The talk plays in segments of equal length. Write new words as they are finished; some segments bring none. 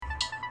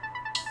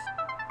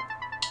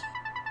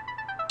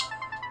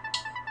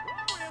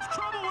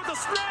the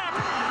snap,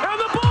 and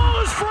the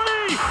ball is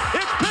free.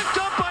 It's picked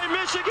up by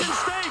Michigan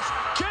State.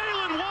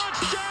 Jalen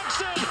Watts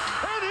Jackson,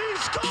 and he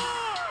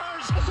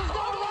scores. This is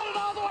going to run it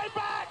all the way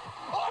back.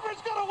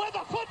 Auburn's going to win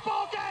the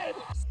football game.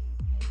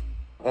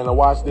 And to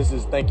watch this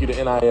is thank you to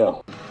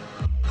NIL.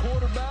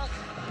 Quarterback,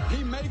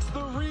 he makes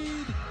the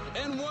read,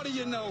 and what do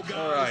you know, guys?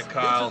 All right,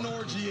 Kyle,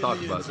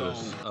 talk about zone.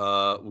 this.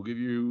 We'll give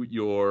you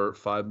your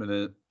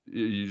 5-minute.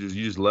 You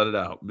just let it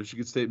out.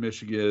 Michigan State,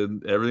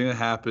 Michigan, everything that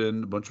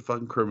happened, a bunch of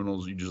fucking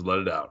criminals. You just let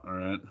it out. All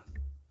right.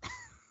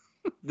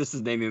 This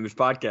is Name Image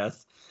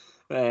Podcast,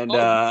 and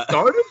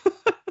started.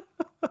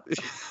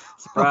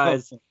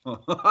 Surprise.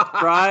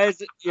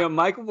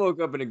 Michael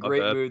woke up in a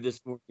great mood this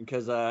morning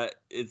because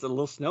it's a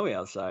little snowy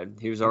outside.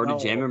 He was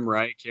already jamming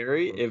Mariah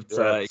Carey. He's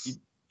a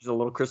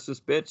little Christmas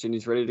bitch, and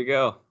he's ready to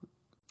go.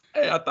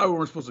 Hey, I thought we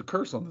weren't supposed to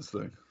curse on this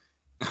thing.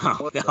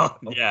 Oh, no.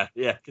 Yeah.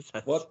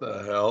 What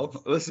the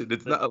hell? Listen,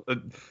 it's not.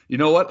 You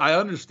know what? I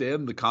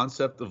understand the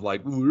concept of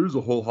like, ooh, there's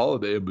a whole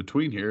holiday in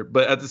between here,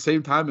 but at the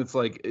same time, it's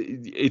like,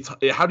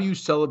 how do you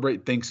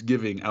celebrate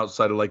Thanksgiving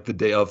outside of like the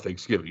day of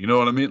Thanksgiving? You know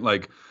what I mean?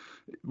 Like,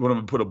 when I'm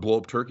gonna put a blow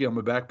up turkey on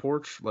my back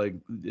porch, like,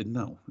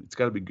 no, it's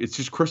got to be. It's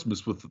just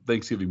Christmas with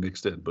Thanksgiving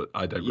mixed in. But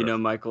I digress. You know,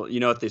 Michael. You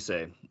know what they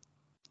say?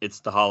 It's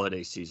the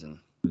holiday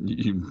season.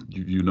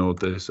 You know what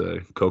they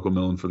say? Cocoa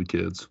melon for the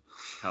kids.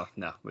 Oh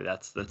no,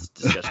 that's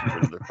discussion for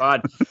another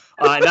pod.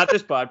 Not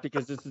this pod,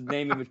 because this is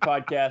Name Image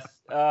Podcast.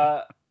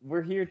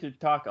 We're here to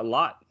talk a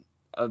lot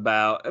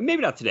about,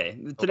 maybe not today.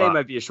 Today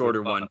might be a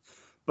shorter one,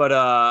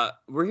 but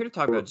we're here to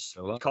talk about just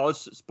college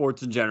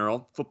sports in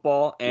general,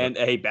 football, and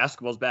hey,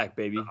 basketball's back,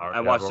 baby.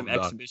 I watched some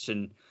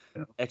exhibition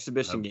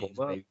games,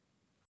 baby.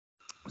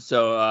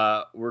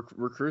 So we're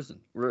cruising.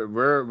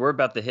 We're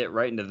about to hit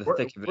right into the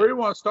thick of it. Where do you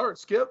want to start,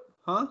 Skip?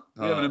 Huh?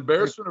 You have an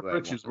embarrassment of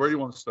riches. Where do you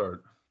want to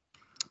start?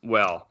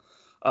 Well,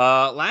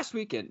 last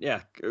weekend,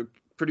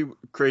 pretty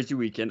crazy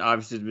weekend.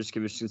 Obviously,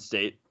 Michigan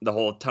State, the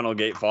whole tunnel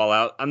gate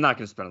fallout. I'm not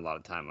going to spend a lot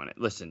of time on it.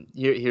 Listen,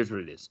 here's what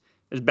it is.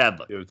 It's bad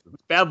luck. It's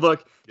bad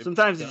luck.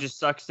 Sometimes it just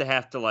sucks to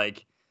have to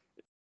like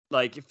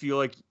feel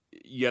like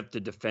you have to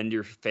defend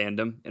your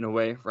fandom in a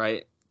way,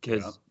 right?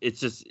 Because it's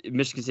just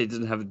Michigan State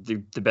doesn't have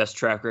the best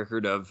track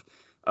record of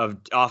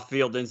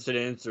off-field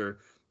incidents or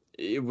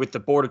with the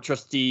board of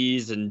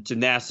trustees and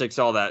gymnastics,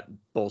 all that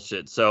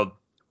bullshit. So,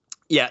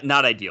 yeah,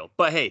 not ideal.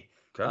 But hey,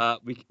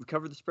 we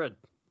covered the spread.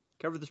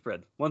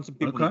 Won some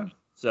people. Okay.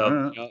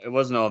 So it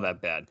wasn't all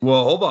that bad.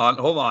 Well, hold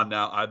on.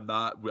 Now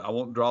I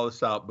won't draw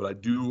this out, but I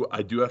do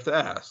have to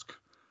ask.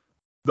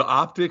 The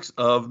optics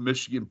of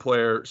Michigan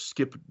player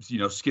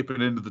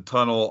skipping into the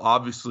tunnel,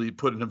 obviously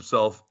putting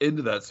himself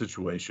into that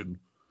situation.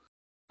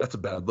 That's a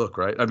bad look,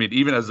 right? I mean,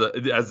 even as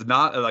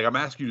not like I'm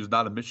asking you as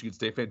not a Michigan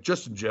State fan,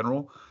 just in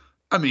general.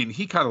 I mean,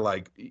 he kind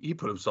of he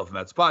put himself in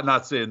that spot.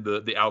 Not saying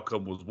the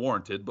outcome was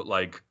warranted, but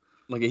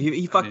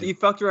he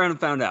fucked around and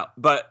found out.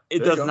 But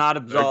it does not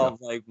absolve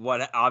what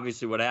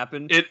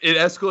happened. It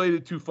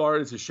escalated too far.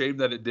 It's a shame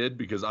that it did,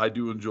 because I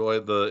do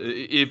enjoy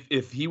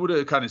if he would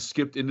have kind of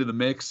skipped into the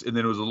mix and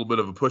then it was a little bit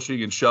of a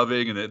pushing and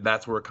shoving and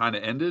that's where it kind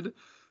of ended.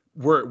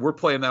 We're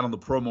playing that on the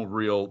promo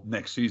reel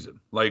next season.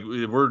 Like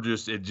it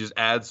just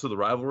adds to the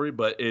rivalry,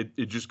 but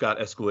it just got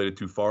escalated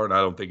too far, and I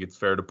don't think it's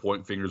fair to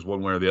point fingers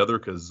one way or the other,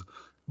 because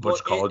bunch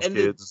of college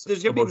kids.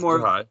 There's gonna be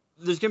more.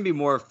 There's gonna be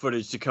more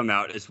footage to come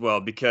out as well,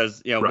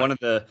 because one of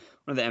the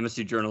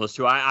MSU journalists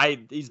who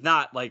he's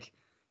not like,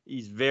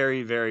 he's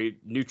very, very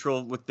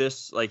neutral with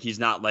this. Like he's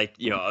not like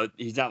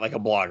he's not like a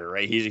blogger,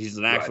 right? He's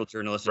an actual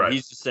journalist, and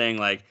he's just saying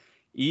like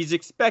he's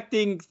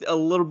expecting a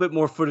little bit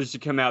more footage to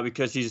come out,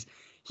 because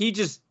he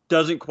just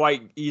doesn't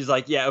quite. He's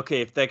like, yeah,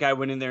 okay, if that guy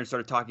went in there and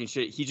started talking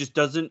shit, he just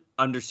doesn't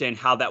understand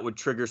how that would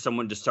trigger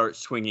someone to start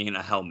swinging in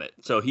a helmet.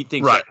 So he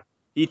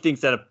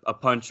thinks that a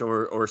punch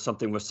or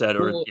something was said,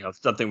 or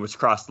something was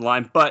crossed the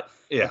line. But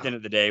at the end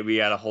of the day, we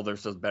got to hold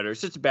ourselves better.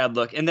 It's just a bad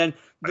look. And then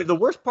the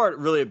worst part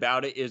really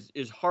about it is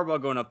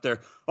Harbaugh going up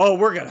there. Oh,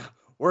 we're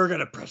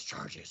gonna press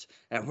charges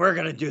and we're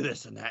gonna do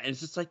this and that. And it's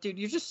just like, dude,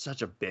 you're just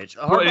such a bitch.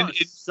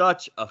 Harbaugh is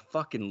such a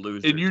fucking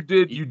loser. And you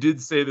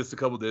did say this a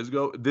couple of days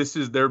ago. This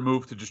is their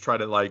move to just try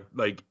to like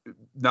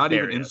not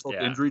bury even insult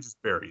injury,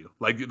 just bury you.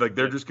 Like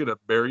they're just gonna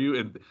bury you.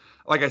 And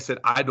like I said,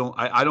 I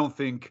don't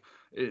think.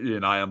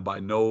 And I am by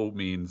no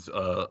means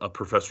a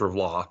professor of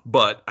law,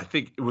 but I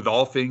think with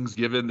all things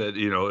given that,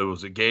 it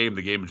was a game,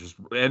 the game just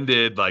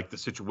ended, like the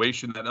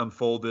situation that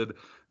unfolded,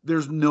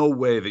 there's no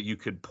way that you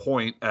could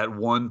point at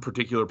one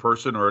particular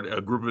person or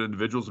a group of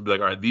individuals and be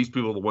like, all right, these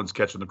people are the ones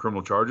catching the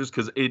criminal charges.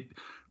 Because it,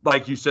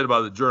 like you said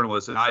about the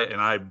journalists, and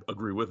I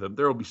agree with him,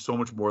 there will be so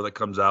much more that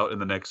comes out in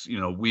the next,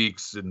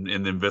 weeks and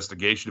the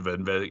investigation,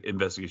 if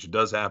investigation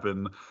does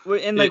happen.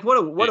 And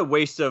what a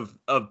waste of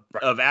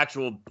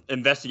actual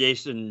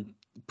investigation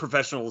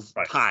professionals'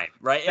 time,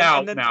 right?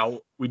 Now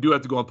we do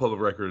have to go on public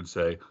record and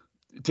say,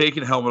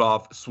 taking a helmet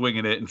off,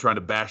 swinging it, and trying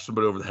to bash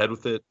somebody over the head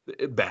with it,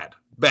 bad.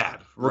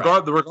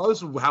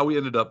 Regardless of how we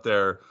ended up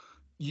there,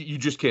 you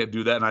just can't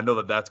do that. And I know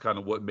that that's kind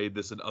of what made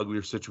this an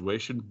uglier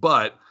situation.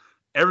 But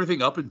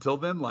everything up until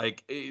then,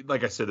 like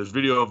I said, there's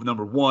video of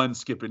number 1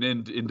 skipping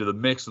into the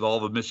mix with all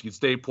the Michigan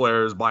State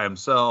players by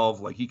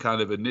himself. Like he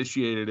kind of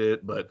initiated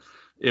it, but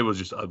it was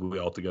just ugly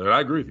altogether. And I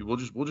agree with you.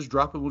 We'll just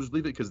drop it. We'll just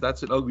leave it because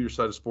that's an uglier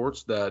side of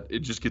sports that it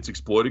just gets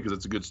exploited because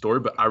it's a good story.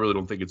 But I really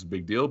don't think it's a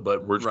big deal.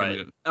 But we're just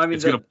gonna.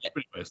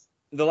 Anyways.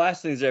 The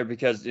last thing's there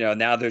because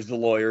now there's the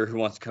lawyer who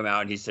wants to come out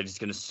and he said he's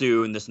going to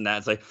sue and this and that.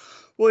 It's like,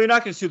 well, you're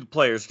not going to sue the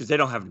players because they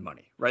don't have any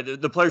money, right?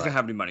 The players don't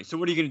have any money. So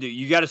what are you going to do?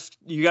 You got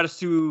to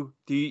sue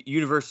the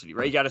university,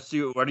 right? You got to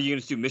sue. What are you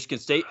going to sue? Michigan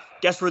State?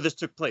 Guess where this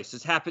took place?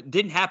 This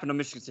didn't happen on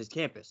Michigan State's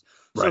campus.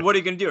 So what are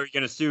you going to do? Are you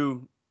going to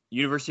sue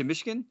University of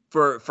Michigan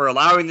for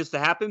allowing this to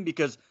happen?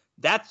 Because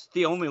that's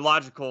the only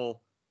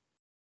logical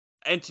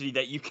entity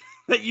that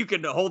you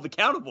can hold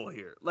accountable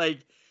here.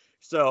 Like,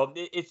 so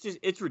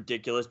it's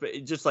ridiculous, but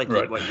it's just like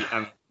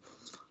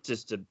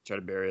just to try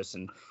to bury us,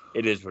 and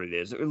it is what it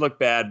is. It would look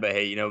bad, but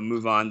hey,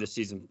 move on. This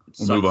season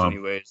sucks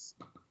anyways.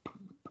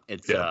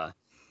 It's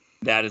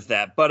that is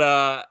that.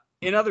 But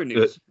in other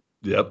news,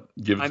 give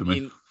it to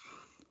me.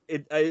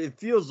 It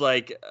feels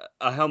like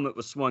a helmet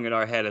was swung at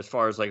our head as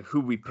far as like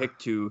who we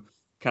picked to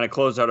kind of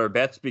close out our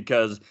bets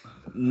because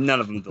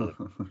none of them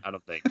delivered. I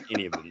don't think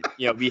any of them.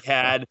 We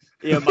had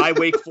my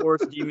Wake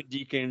Forest Demon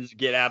Deacons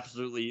get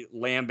absolutely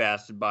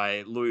lambasted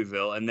by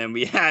Louisville, and then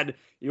we had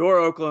your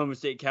Oklahoma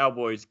State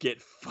Cowboys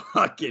get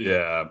fucking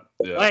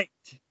blanked.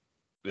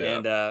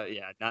 Yeah.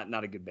 And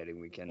not a good betting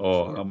weekend.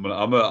 Oh,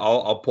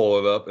 I'll pull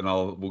it up and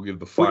we'll give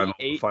the final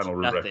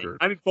record.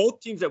 I mean,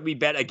 both teams that we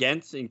bet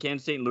against in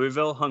Kansas State and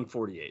Louisville hung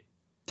 48.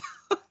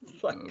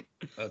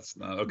 That's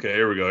not okay.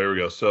 Here we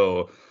go.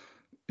 So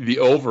the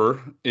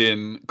over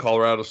in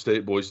Colorado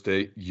State, Boise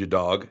State, your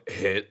dog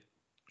hit.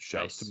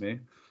 Shouts to me.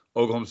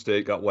 Oklahoma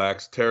State got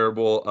waxed.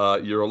 Terrible.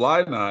 Your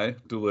Illini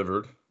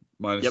delivered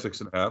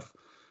 -6.5.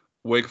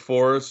 Wake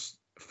Forest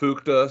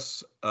fooked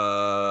us.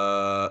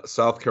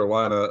 South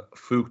Carolina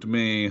fooked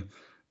me.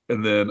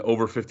 And then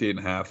over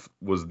 58.5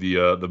 was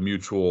the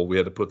mutual. We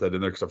had to put that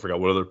in there because I forgot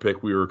what other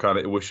pick we were kind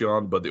of wishy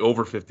on, but the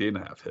over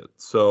 58.5 hit.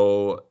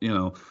 So,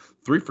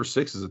 3 for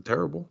 6 isn't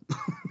terrible.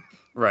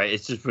 Right.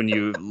 It's just when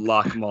you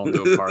lock them all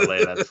into a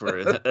parlay, that's where.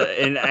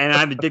 And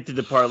I'm addicted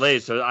to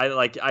parlays, so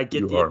I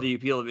get the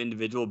appeal of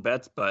individual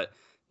bets, but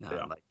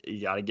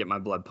you got to get my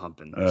blood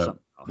pumping.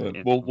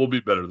 We'll be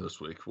better this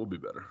week. We'll be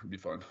better. It'll be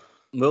fun.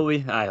 Will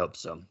we? I hope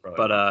so. Right.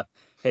 But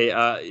hey,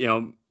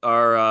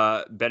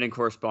 our betting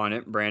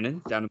correspondent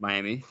Brandon down in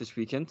Miami this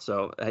weekend,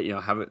 so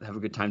have a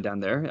good time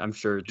down there. I'm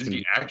sure. Is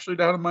he actually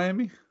down in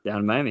Miami? Down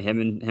in Miami, him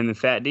and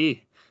Fat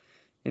D,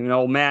 him and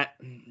old Matt.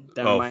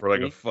 Down in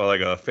Miami. for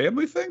like a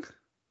family thing.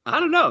 I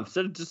don't know.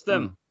 Instead just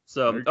them.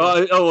 So,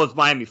 it's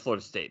Miami,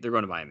 Florida State. They're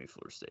going to Miami,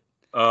 Florida State.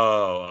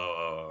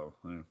 Oh.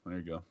 There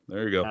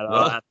you go.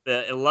 At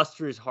the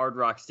illustrious Hard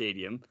Rock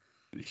Stadium.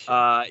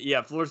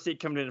 Florida State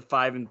coming in at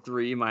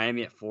 5-3,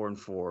 Miami at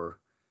 4-4.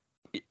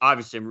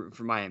 Obviously, I'm rooting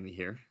for Miami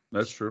here.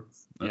 That's true.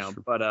 True.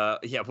 But I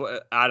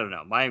don't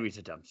know. Miami's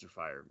a dumpster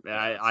fire.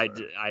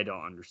 I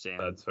don't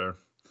understand. That's fair.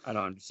 I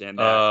don't understand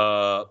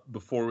that.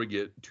 Before we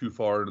get too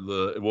far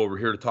into what we're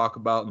here to talk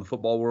about in the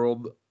football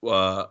world,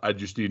 I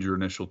just need your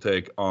initial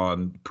take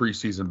on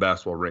preseason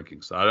basketball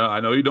rankings. I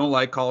know you don't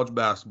like college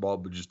basketball,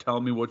 but just tell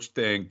me what you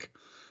think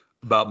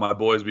about my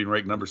boys being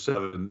ranked number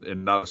 7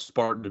 and not a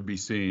Spartan to be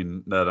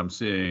seen that I'm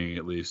seeing,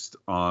 at least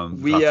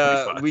on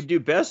we do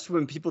best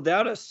when people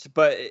doubt us.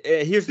 But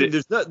here's the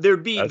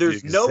thing: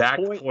 there's no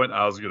point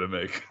I was gonna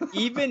make.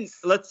 even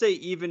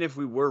if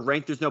we were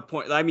ranked, there's no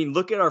point. I mean,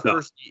 look at our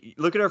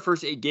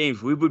first 8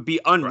 games. We would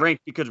be unranked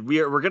because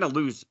we're gonna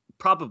lose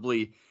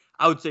probably.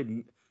 I would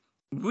say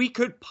we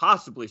could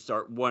possibly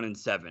start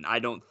 1-7. I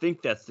don't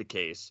think that's the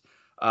case.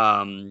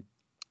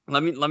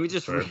 Let me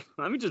just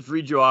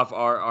read you off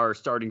our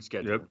starting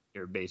schedule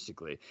here,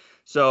 basically.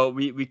 So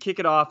we kick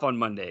it off on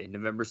Monday,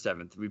 November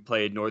 7th. We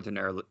played Northern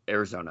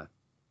Arizona.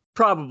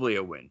 Probably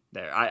a win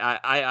there.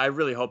 I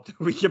really hope that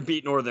we can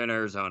beat Northern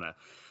Arizona.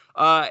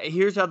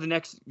 Here's how the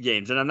next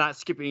games, and I'm not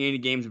skipping any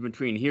games in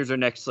between. Here's our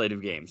next slate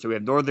of games. So we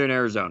have Northern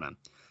Arizona.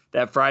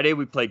 That Friday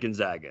we play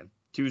Gonzaga.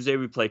 Tuesday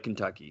we play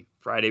Kentucky.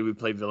 Friday we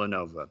play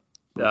Villanova.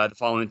 The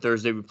following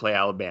Thursday we play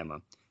Alabama.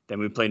 Then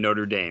we play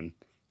Notre Dame.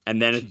 And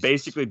then it's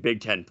basically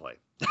Big Ten play.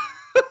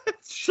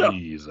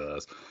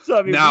 Jesus. So,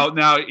 I mean,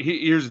 now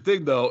here's the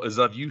thing though, is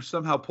that if you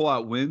somehow pull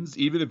out wins,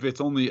 even if it's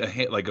only a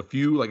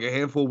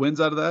handful of wins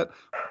out of that,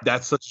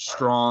 that's such a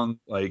strong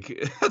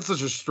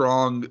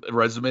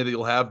resume that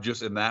you'll have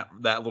just in that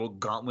little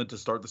gauntlet to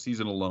start the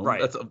season alone. Right.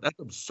 That's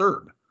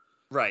absurd.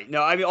 Right.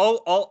 No, I mean,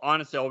 all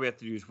honestly, all we have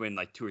to do is win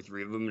like 2 or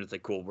 3 of them, and it's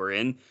like, cool, we're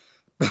in,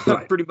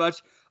 pretty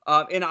much.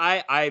 And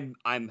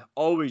I'm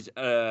always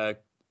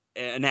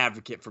an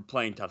advocate for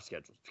playing tough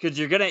schedules because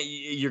you're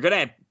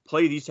gonna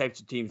play these types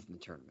of teams in the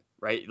tournament,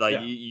 right? Like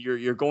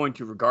you're going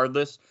to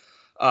regardless.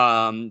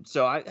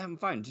 So I'm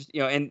fine. Just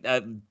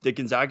and the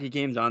Gonzaga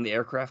game's on the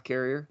aircraft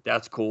carrier.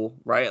 That's cool,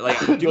 right? Like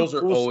those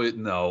are always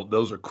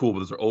those are cool, but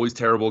those are always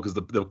terrible because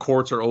the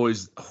courts are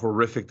always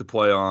horrific to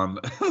play on.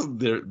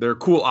 they're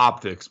cool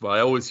optics, but I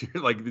always hear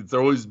there's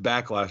always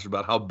backlash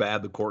about how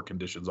bad the court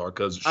conditions are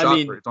because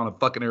rate's on a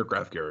fucking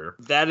aircraft carrier.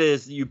 That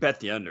is, you bet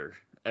the under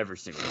every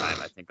single time,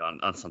 I think, on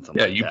something like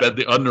that. Yeah, you bet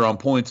the under on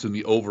points and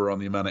the over on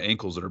the amount of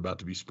ankles that are about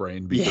to be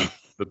sprained because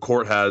the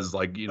court has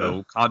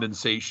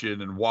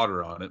condensation and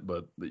water on it.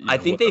 But I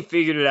think they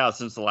figured it out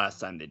since the last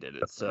time they did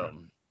it. So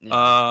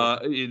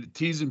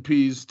T's and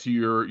P's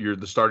to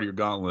the start of your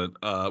gauntlet.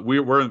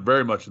 We're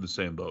very much in the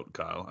same boat,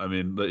 Kyle. I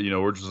mean,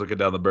 we're just looking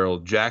down the barrel.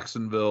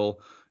 Jacksonville,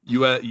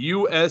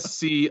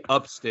 USC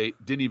Upstate.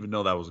 Didn't even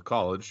know that was a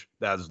college.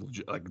 That is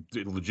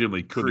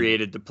legitimately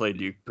created to play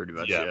Duke, pretty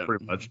much. Yeah,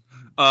 pretty much.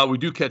 We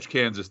do catch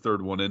Kansas,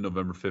 third one in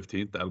November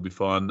 15th. That'll be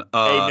fun.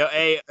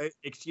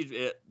 Excuse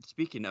me.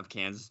 Speaking of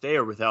Kansas, they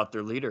are without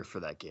their leader for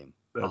that game.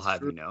 I'll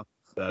have you know,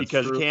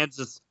 because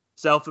Kansas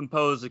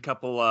self-imposed a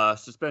couple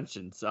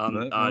suspensions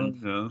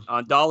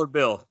on dollar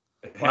bill.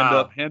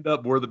 Hand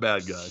up. We're the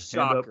bad guy.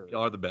 Shocker. Hand up.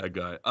 Y'all are the bad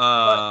guy.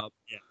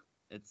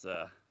 It's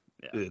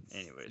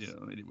anyways,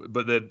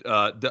 but then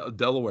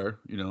Delaware,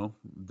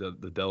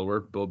 the Delaware,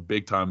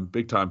 big time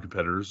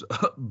competitors.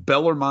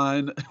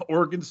 Bellarmine,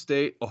 Oregon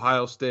State,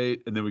 Ohio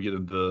State, and then we get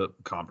into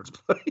conference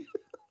play.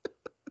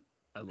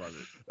 I love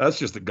it. That's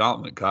just a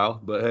gauntlet, Kyle.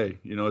 But hey,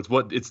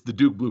 it's the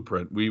Duke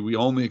blueprint. We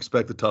only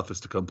expect the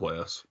toughest to come play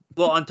us.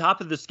 Well, on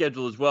top of the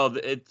schedule as well,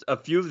 it's a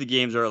few of the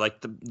games are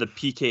like the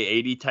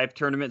PK80 type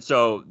tournament.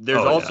 So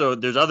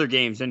there's other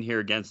games in here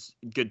against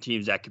good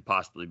teams that could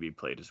possibly be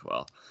played as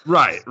well.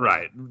 Right.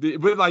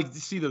 But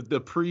see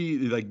the pre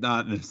it's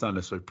not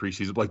necessarily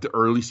preseason, but the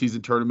early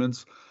season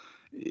tournaments.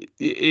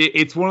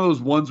 It's one of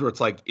those ones where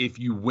it's if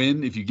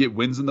you get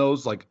wins in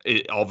those, all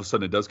of a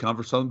sudden it does count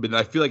for something. But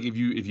I feel like if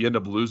you end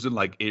up losing,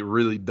 it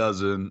really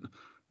doesn't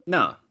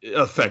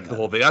affect the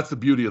whole thing. That's the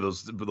beauty of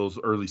those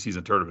early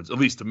season tournaments, at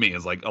least to me.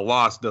 Is a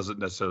loss doesn't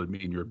necessarily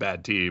mean you're a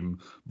bad team,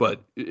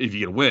 but if you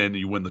get a win and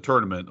you win the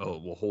tournament,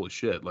 oh well, holy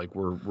shit!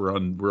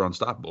 We're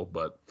unstoppable.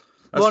 But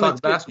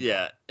that's basketball.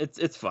 Yeah,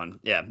 it's fun.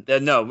 Yeah,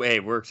 no, hey,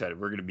 we're excited.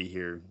 We're gonna be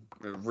here,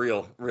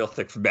 real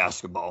thick for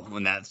basketball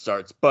when that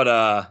starts.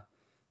 But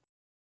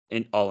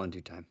all in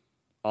due time.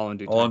 All in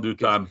due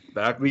time.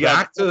 Back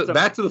to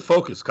the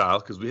focus, Kyle,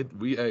 because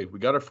we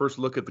got our first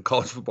look at the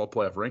college football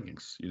playoff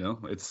rankings.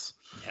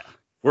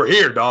 We're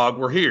here, dog.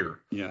 We're here.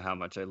 You know how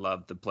much I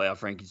love the playoff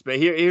rankings, but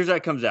here's how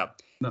it comes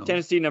out. No.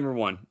 Tennessee number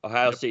 1,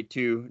 Ohio State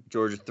 2,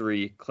 Georgia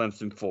 3,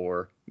 Clemson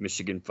 4,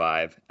 Michigan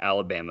 5,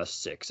 Alabama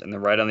 6, and then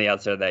right on the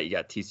outside of that you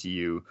got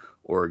TCU,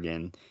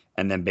 Oregon.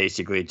 And then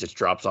basically it just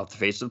drops off the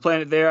face of the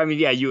planet there. I mean,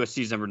 yeah,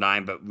 USC's number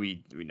 9, but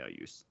we know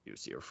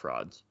USC are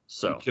frauds.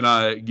 So can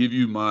I give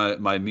you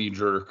my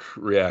knee-jerk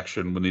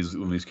reaction when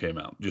these came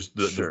out? Just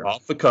the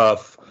off the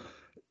cuff.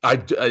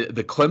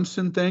 The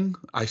Clemson thing,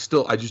 I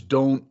just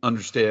don't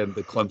understand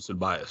the Clemson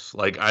bias.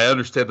 I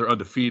understand they're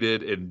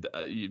undefeated and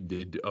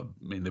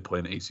they play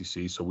in the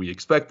ACC, so we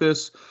expect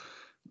this.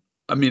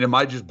 I mean, am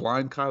I just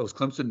blind, Kyle? Is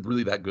Clemson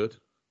really that good?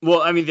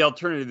 Well, I mean, the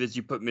alternative is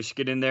you put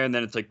Michigan in there, and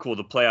then it's cool.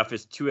 The playoff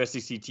is 2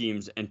 SEC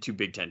teams and 2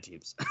 Big Ten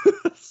teams.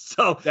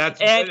 So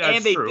that's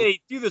true. They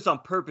do this on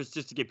purpose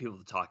just to get people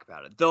to talk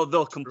about it.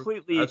 They'll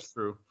completely that's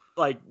true.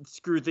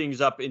 Screw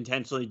things up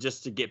intentionally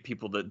just to get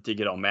people to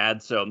get all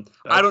mad. So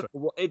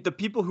the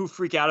people who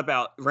freak out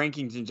about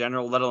rankings in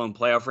general, let alone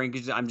playoff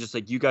rankings, I'm just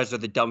you guys are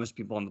the dumbest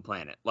people on the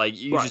planet.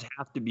 You just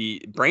have to be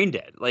brain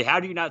dead. How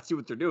do you not see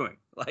what they're doing?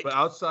 But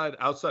outside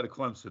of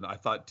Clemson, I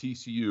thought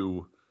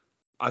TCU.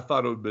 I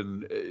thought it would have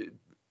been,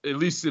 at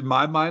least in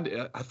my mind,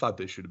 I thought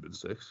they should have been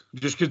 6.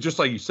 Just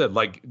like you said,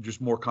 just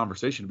more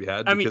conversation to be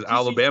had. Because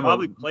Alabama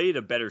probably played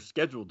a better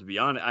schedule, to be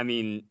honest. I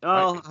mean,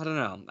 I don't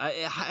know.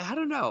 I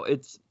don't know.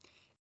 It's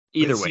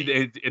either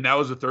way. And that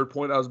was the third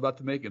point I was about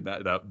to make, and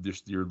that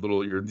just your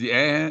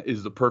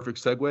is the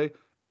perfect segue.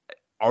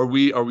 Are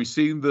we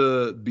seeing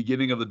the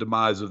beginning of the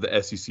demise of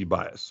the SEC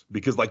bias?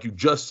 Because like you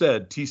just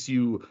said,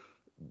 TCU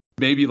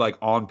maybe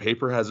on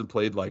paper hasn't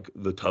played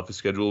the toughest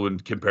schedule when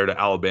compared to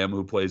Alabama,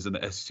 who plays in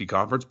the SEC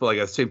conference. But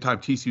at the same time,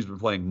 TCU's been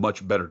playing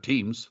much better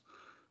teams,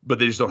 but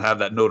they just don't have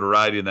that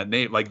notoriety and that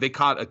name. They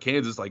caught a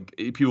Kansas,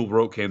 people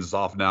wrote Kansas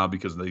off now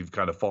because they've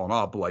kind of fallen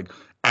off. But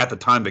at the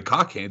time they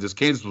caught Kansas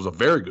was a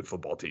very good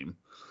football team.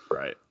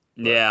 Right.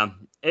 Yeah.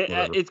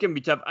 It's going to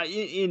be tough.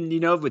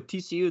 With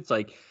TCU, it's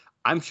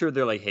I'm sure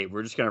they're hey,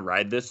 we're just going to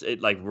ride this.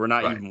 We're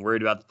not even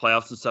worried about the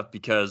playoffs and stuff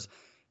because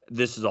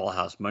this is all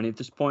house money at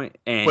this point.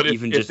 And but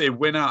if they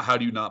win out, how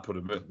do you not put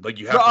them in?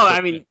 You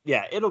have.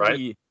 It'll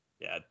be.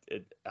 Yeah,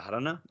 I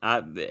don't know.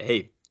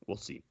 Hey, we'll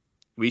see.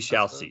 We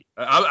shall see.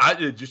 I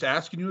just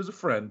asking you as a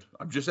friend.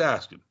 I'm just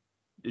asking.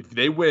 If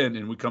they win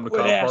and we come to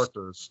Kyle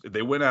Parkhurst, if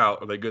they win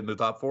out, are they good in the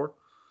top 4?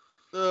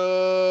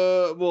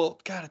 Well,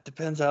 God, it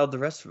depends how the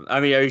rest of them. I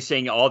mean, are you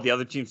saying all the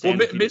other teams? Well,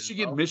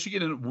 Michigan,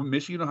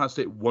 and Ohio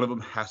State, one of them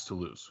has to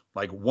lose.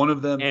 One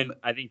of them, and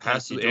I think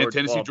has to. And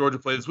Tennessee, Georgia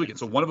play this weekend,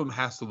 so one of them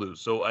has to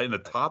lose. So in the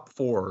top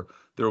 4,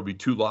 there will be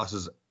 2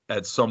 losses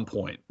at some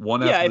point.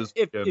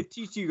 If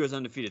TCU goes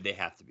undefeated, they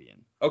have to be in.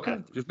 Okay,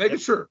 just making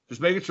sure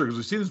because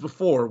we've seen this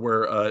before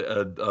where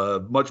a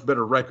much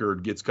better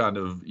record gets kind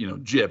of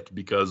gypped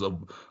because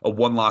of a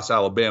one-loss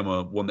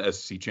Alabama won the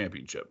SEC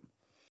championship.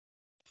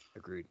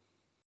 Agreed.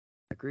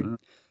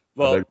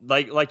 Well,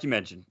 like you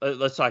mentioned,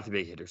 let's talk the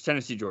big hitters.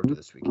 Tennessee Georgia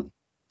this weekend.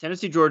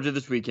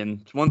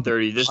 It's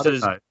 1:30. This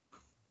is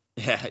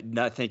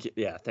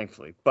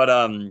thankfully.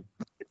 But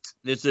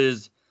this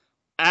is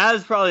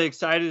as probably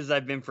excited as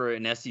I've been for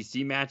an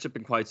SEC matchup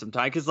in quite some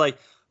time, because like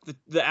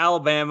the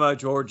Alabama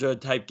Georgia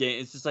type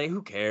game, it's just like,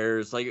 who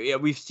cares? Like, yeah,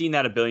 we've seen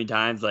that a billion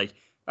times. Like,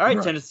 all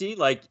right, Tennessee,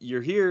 like,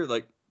 you're here,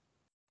 like,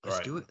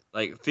 let's do it.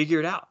 Like, figure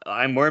it out.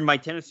 I'm wearing my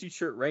Tennessee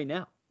shirt right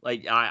now.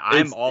 Like,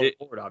 I'm all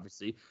for it,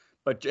 obviously.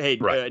 But hey,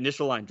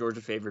 initial line,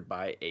 Georgia favored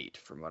by 8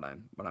 from what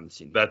I'm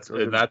seeing. That's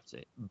weird to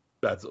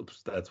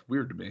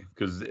me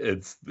because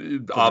it's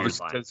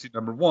obviously Tennessee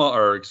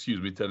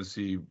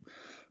Tennessee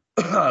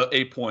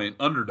 8-point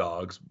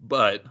underdogs.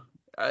 But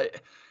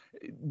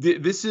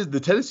this is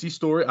the Tennessee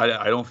story.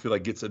 I don't feel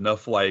like gets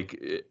enough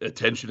like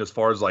attention as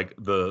far as like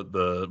the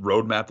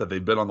roadmap that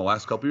they've been on the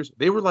last couple years.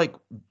 They were like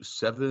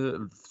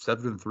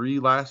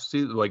 7-3 last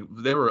season. Like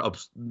they were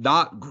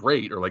not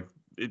great, or like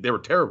they were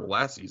terrible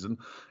last season.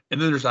 And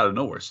then they're just out of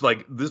nowhere. So,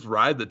 like, this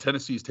ride that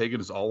Tennessee's taken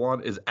us all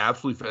on is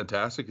absolutely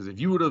fantastic. Because if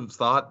you would have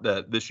thought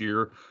that this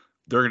year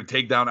they're going to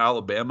take down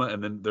Alabama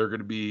and then they're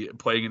going to be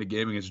playing in a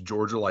game against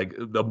Georgia, like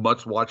the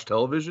much-watched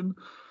television,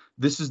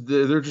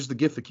 they're just the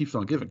gift that keeps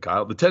on giving,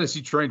 Kyle. The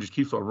Tennessee train just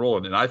keeps on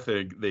rolling, and I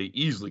think they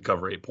easily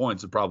cover 8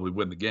 points and probably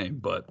win the game.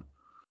 But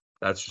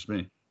that's just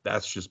me.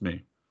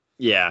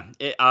 Yeah,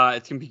 it's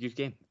going to be a good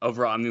game.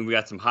 Overall, I mean, we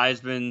got some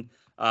Heisman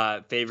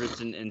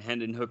favorites in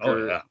Hendon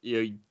Hooker.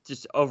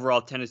 Just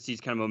overall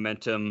Tennessee's kind of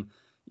momentum,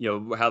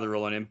 how they're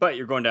rolling in. But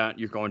you're going down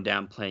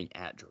playing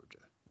at Georgia,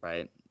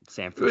 right?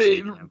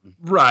 Sanford.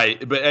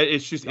 Right, but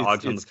it's just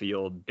dogs on the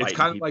field. It's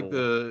kind of like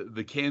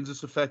the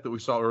Kansas effect that we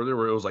saw earlier,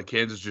 where it was like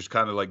Kansas just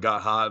kind of like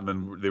got hot and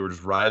then they were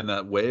just riding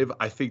that wave.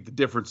 I think the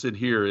difference in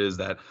here is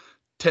that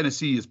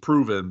Tennessee has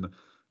proven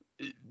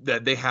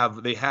that they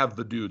have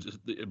the dudes,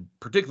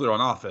 particularly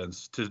on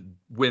offense, to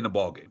win a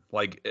ball game.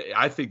 Like,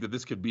 I think that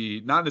this could be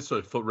not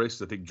necessarily foot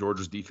races. I think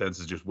Georgia's defense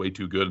is just way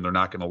too good, and they're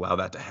not going to allow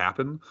that to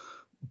happen.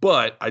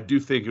 But I do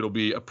think it'll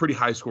be a pretty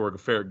high-scoring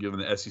affair given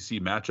the SEC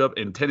matchup.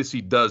 And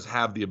Tennessee does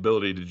have the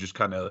ability to just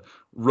kind of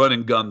run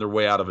and gun their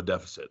way out of a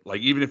deficit.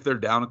 Like, even if they're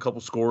down a couple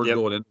scores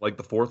going in, like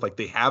the fourth, like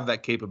they have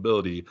that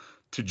capability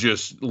to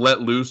just let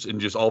loose and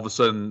just all of a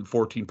sudden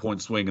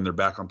 14-point swing and they're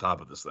back on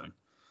top of this thing.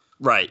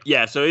 Right.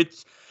 Yeah. So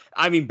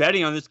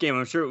betting on this game,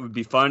 I'm sure it would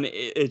be fun.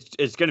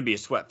 It's going to be a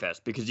sweat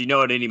fest because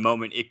at any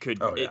moment it could.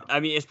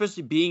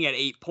 Especially being at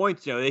 8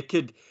 points, it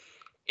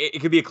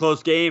could be a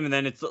close game, and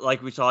then it's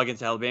like we saw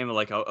against Alabama,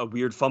 like a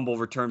weird fumble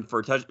return for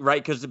a touch,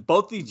 right? Because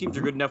both these teams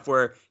are good enough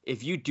where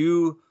if you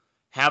do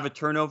have a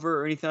turnover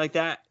or anything like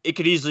that, it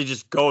could easily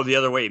just go the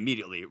other way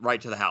immediately,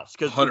 right to the house.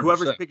 Because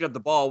whoever's picking up the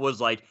ball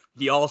was like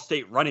the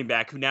all-state running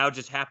back who now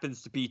just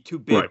happens to be too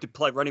big to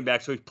play running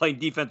back, so he's playing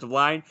defensive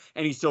line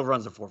and he still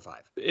runs a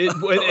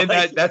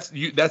 4.5.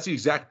 That's the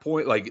exact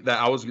point like that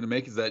I was going to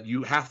make, is that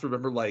you have to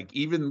remember, like,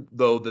 even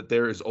though that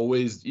there is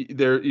always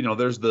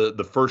there's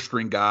the first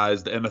string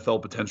guys, the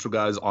NFL potential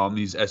guys on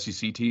these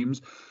SEC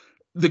teams.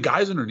 The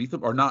guys underneath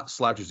them are not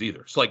slouches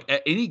either. So, like,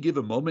 at any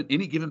given moment,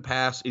 any given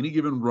pass, any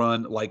given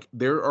run, like,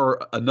 there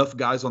are enough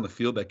guys on the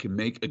field that can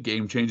make a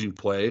game-changing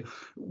play.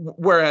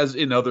 Whereas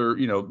in other,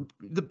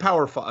 the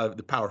Power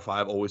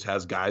Five always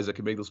has guys that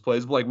can make those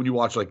plays. But, like, when you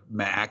watch, like,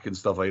 Mac and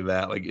stuff like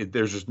that, like,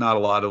 there's just not a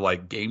lot of,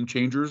 like, game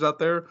changers out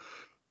there.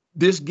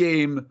 This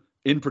game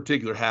in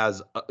particular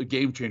has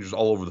game changers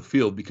all over the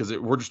field because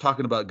we're just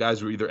talking about guys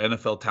who are either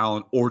NFL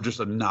talent or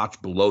just a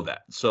notch below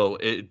that. So,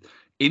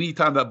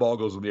 anytime that ball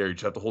goes in the air, you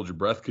just have to hold your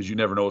breath because you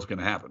never know what's going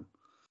to happen.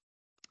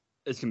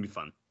 It's going to be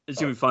fun.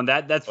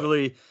 That's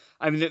really,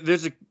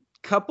 there's a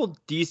couple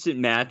decent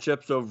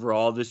matchups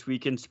overall this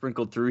weekend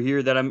sprinkled through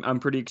here that I'm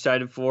pretty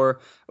excited for.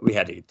 We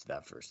had to get to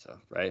that first, though,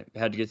 right? We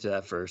had to get to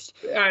that first.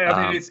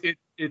 Yeah,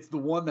 it's the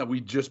one that we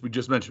just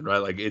mentioned,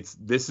 right? Like,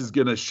 this is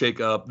going to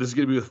shake up. This is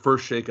going to be the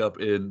first shake up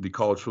in the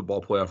college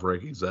football playoff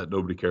rankings that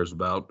nobody cares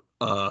about.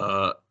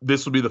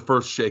 This will be the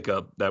first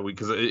shakeup that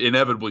because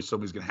inevitably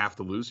somebody's going to have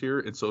to lose here.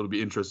 And so it'll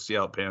be interesting to see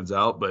how it pans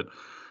out. But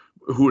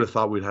who would have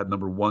thought we'd had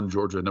number 1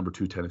 Georgia and number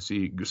 2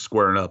 Tennessee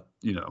squaring up,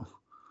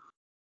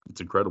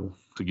 it's incredible.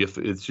 It's a gift.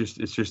 It's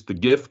just the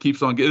gift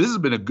keeps on giving. This has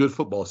been a good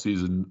football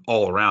season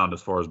all around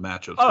as far as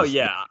matchups. Oh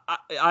yeah,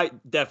 I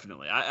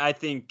definitely. I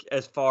think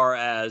as far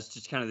as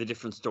just kind of the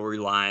different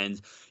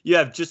storylines, you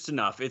have just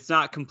enough. It's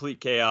not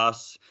complete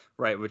chaos,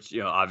 right? Which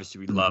obviously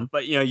we love,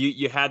 but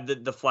you had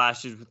the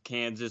flashes with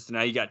Kansas, and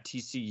now you got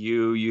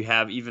TCU. You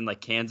have even like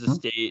Kansas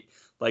State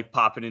like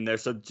popping in there.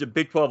 So the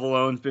Big 12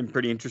 alone's been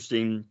pretty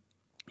interesting.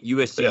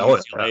 USC,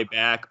 UCLA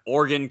back.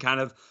 Oregon kind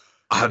of.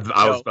 I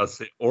was about to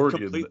say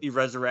Oregon. Completely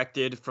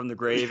resurrected from the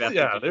grave.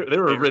 They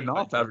were written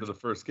off after the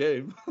first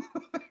game.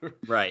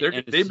 Right.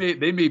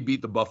 They may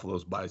beat the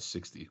Buffaloes by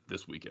 60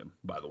 this weekend,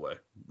 by the way.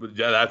 But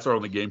yeah, that's our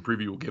only game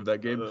preview. We'll give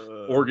that game.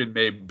 Oregon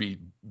may beat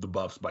the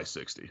Buffs by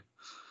 60.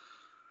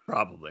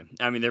 Probably.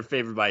 I mean, they're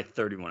favored by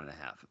 31.5.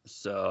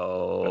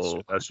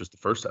 So that's just the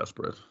first half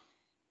spread.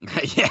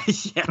 yeah,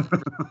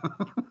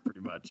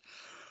 pretty much.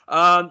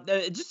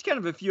 Just kind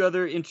of a few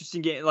other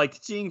interesting games, like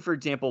seeing, for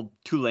example,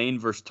 Tulane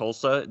versus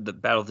Tulsa, the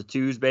Battle of the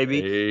Twos,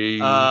 baby. Hey.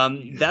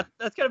 That's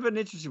kind of an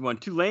interesting one.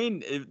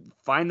 Tulane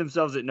find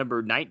themselves at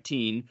number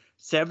 19,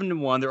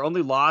 7-1. Their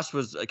only loss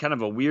was kind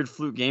of a weird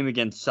fluke game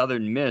against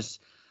Southern Miss.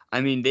 I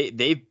mean,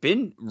 they've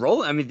been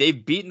rolling. I mean,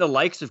 they've beaten the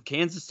likes of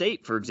Kansas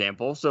State, for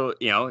example. So,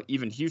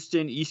 even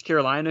Houston, East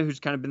Carolina, who's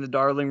kind of been the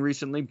darling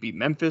recently, beat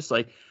Memphis.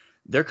 Like,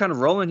 they're kind of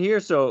rolling here.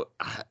 So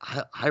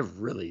I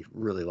really,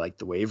 really like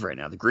the wave right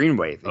now. The green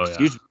wave,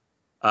 excuse me.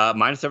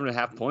 Minus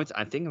 7.5 points.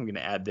 I think I'm going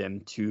to add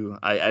them to.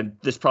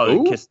 This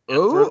probably kiss.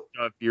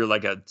 If you're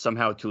like a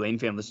somehow Tulane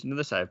fan listening to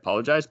this, I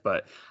apologize,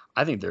 but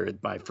I think they're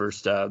my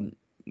first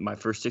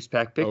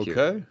 6-pack pick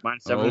here.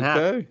 Minus 7.5.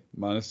 Okay,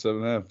 minus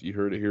 7.5. You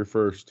heard it here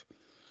first.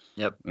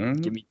 Yep.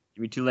 Mm-hmm. Give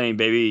me Tulane,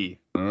 baby.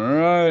 All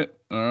right.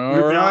 All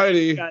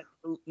righty.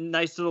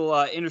 Nice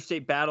little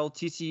interstate battle.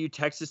 TCU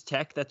Texas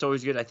Tech. That's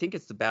always good. I think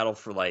it's the battle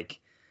for like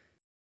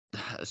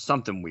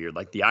something weird,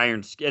 like the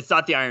iron. It's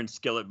not the iron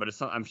skillet, but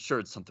I'm sure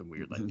it's something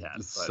weird like that.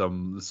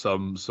 But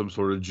some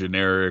sort of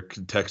generic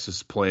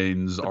Texas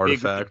Plains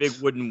artifact. Big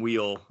wooden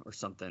wheel or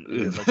something.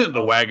 Like,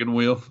 the wagon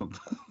wheel.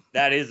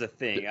 That is a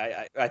thing.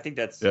 I think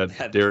that's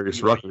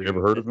Darius Rucker. You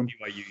ever heard of him?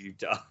 BYU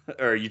Utah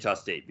or Utah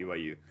State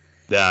BYU.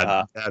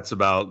 That's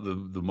about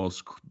the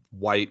most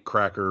white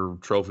cracker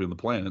trophy on the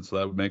planet, so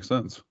that would make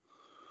sense.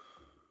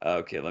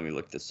 Okay, let me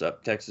look this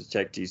up. Texas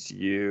Tech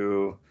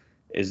TCU.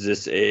 Is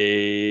this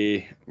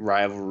a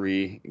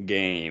rivalry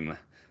game?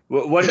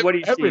 What are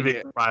you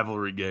seeing?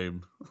 Rivalry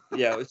game.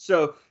 Yeah.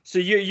 So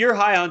you're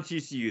high on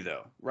TCU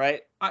though,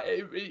 right?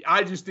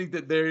 I just think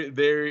that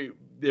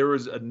there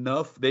was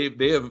enough.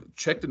 They have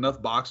checked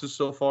enough boxes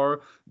so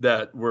far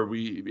that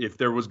if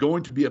there was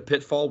going to be a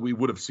pitfall, we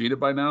would have seen it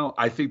by now.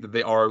 I think that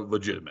they are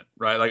legitimate,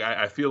 right? Like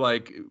I feel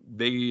like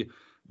they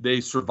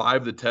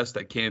survived the test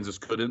that Kansas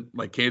couldn't.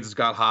 Like Kansas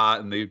got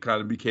hot and they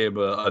kind of became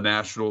a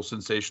national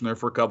sensation there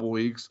for a couple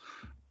weeks.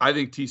 I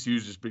think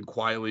TCU's just been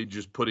quietly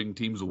just putting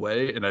teams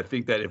away, and I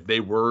think that if they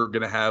were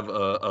going to have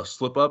a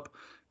slip up,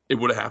 it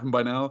would have happened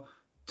by now.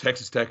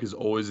 Texas Tech is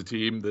always a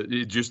team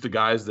that just the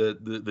guys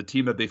that the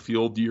team that they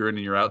field year in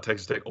and year out.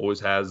 Texas Tech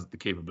always has the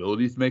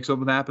capability to make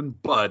something happen,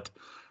 but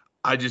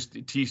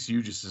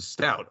TCU just is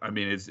stout. I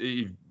mean,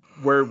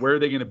 where are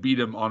they going to beat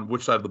them? On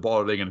which side of the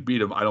ball are they going to beat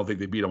them? I don't think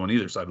they beat them on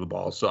either side of the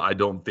ball. So I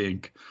don't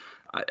think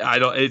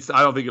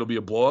it'll be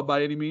a blow up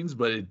by any means.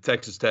 But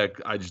Texas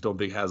Tech, I just don't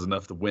think has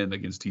enough to win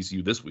against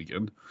TCU this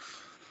weekend.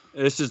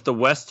 This is the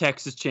West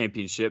Texas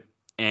Championship,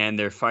 and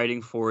they're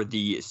fighting for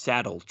the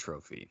Saddle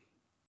Trophy.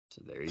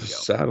 So there you go.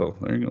 Saddle.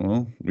 There you go.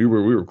 Well, we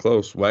were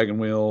close. Wagon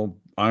wheel,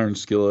 iron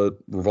skillet,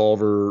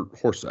 revolver,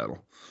 horse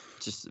saddle.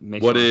 Just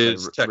make what sure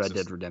is Red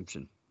Dead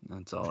Redemption.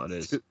 That's all it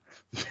is.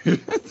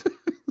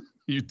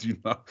 You do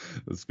not.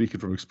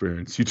 Speaking from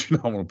experience, you do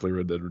not want to play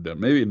Red Dead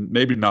Redemption.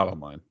 Maybe not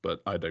online,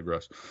 but I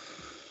digress.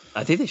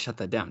 I think they shut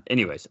that down.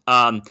 Anyways,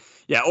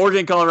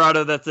 Oregon,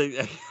 Colorado. That's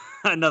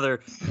another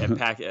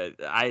pack.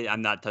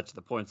 I'm not touching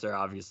the points there,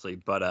 obviously,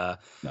 but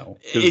no,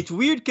 it's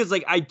weird because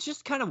I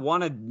just kind of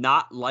want to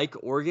not like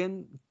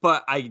Oregon,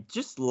 but I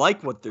just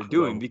like what they're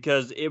doing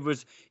because it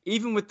was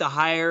even with the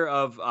hire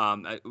of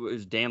it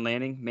was Dan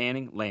Lanning,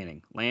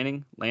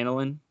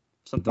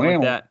 something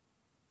like that.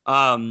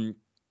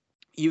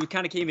 He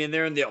kind of came in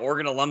there, and the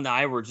Oregon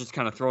alumni were just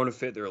kind of throwing a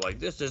fit. They were like,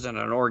 this isn't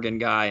an Oregon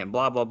guy, and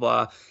blah, blah,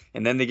 blah.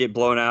 And then they get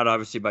blown out,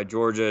 obviously, by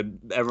Georgia.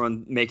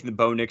 Everyone making the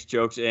Bo Nix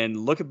jokes. And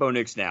look at Bo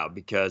Nix now,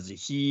 because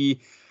he's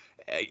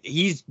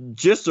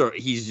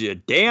a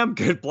damn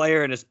good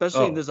player, and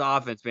especially in this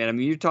offense, man. I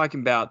mean, you're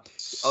talking about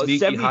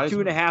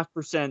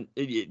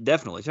 72.5%,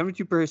 definitely,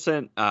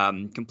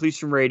 72%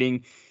 completion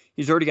rating.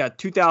 He's already got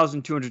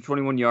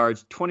 2,221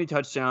 yards, 20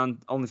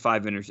 touchdowns, only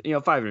 5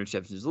 interceptions. 5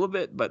 interceptions is a little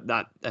bit, but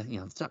not.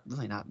 It's not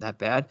really not that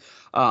bad.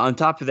 On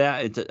top of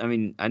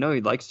that, I know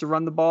he likes to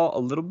run the ball a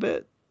little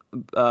bit.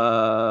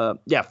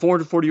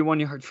 441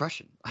 yards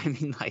rushing. I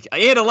mean,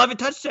 he had 11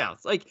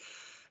 touchdowns.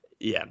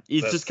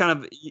 He's just kind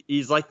of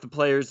he's like the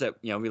players that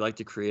we like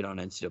to create on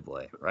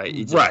NCAA, right?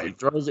 He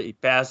throws it, he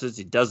passes,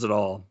 he does it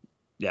all.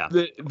 Yeah.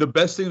 The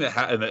best thing that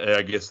happened, and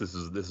I guess this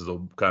is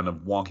a kind of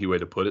wonky way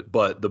to put it,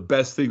 but the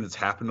best thing that's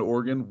happened to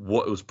Oregon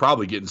was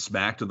probably getting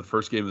smacked in the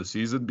first game of the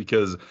season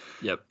because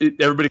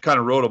everybody kind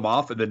of wrote them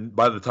off, and then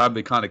by the time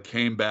they kind of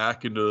came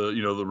back into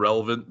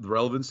the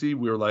relevancy,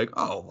 we were like,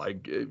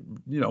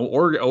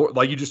 Oregon,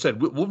 like you just said,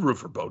 we'll root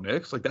for Bo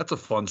Nix. That's a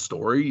fun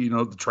story.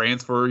 The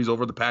transfer, he's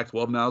over the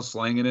Pac-12 now,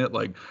 slanging it.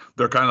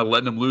 They're kind of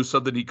letting him lose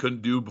something he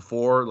couldn't do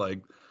before.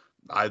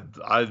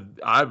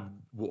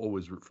 will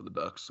always root for the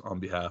Ducks on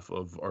behalf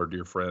of our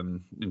dear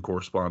friend and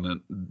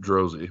correspondent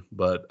Drozy.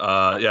 But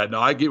yeah, no,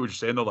 I get what you're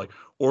saying though. Like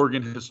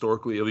Oregon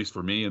historically, at least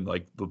for me, and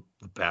like the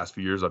past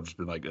few years, I've just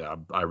been like,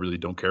 I really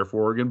don't care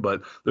for Oregon.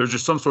 But there's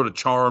just some sort of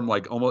charm,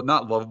 like almost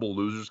not lovable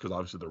losers because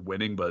obviously they're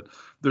winning, but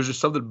there's just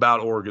something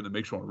about Oregon that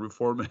makes you want to root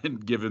for them.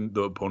 And given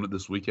the opponent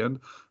this weekend,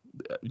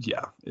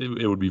 yeah,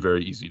 it would be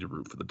very easy to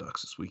root for the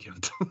Ducks this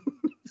weekend.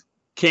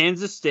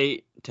 Kansas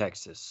State,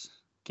 Texas.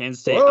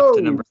 Kansas State up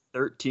to number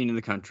 13 in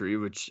the country,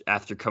 which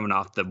after coming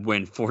off the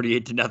win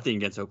 48-0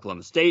 against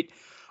Oklahoma State,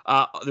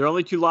 their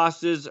only two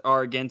losses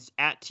are against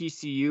at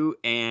TCU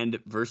and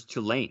versus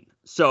Tulane.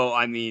 So,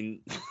 I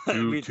mean,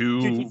 two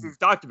teams we've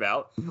talked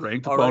about.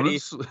 Ranked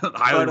opponents,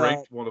 highly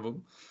ranked one of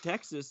them.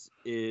 Texas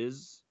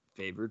is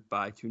favored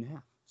by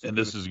 2.5. And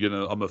this is I'm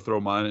gonna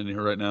throw mine in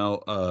here right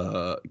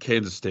now.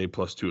 Kansas State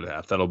plus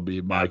 2.5. That'll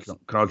be my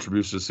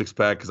contribution to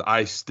 6-pack because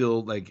I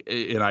still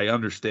and I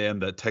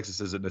understand that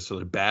Texas isn't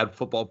necessarily a bad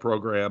football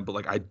program,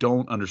 but I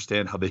don't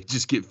understand how they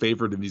just get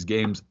favored in these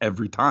games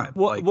every time.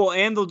 Well,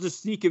 and they'll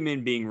just sneak them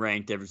in being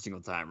ranked every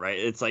single time, right?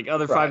 It's like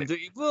other 5 and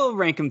 3, we'll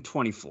rank them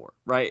 24,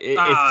 right?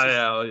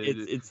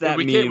 It's that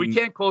we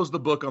can't close the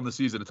book on the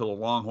season until the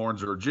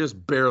Longhorns are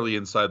just barely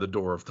inside the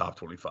door of top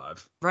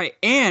 25, right?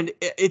 And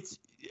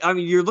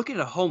you're looking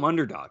at a home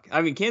underdog.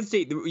 I mean, Kansas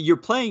State, you're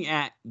playing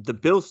at the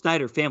Bill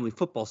Snyder Family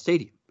Football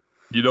Stadium.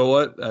 You know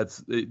what? I'm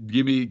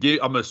going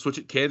to switch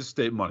it. Kansas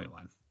State money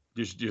line.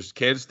 Just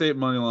Kansas State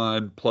money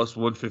line plus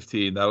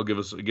 115. That'll give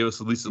us at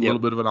least a little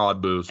bit of an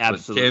odd boost.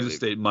 Absolutely. But Kansas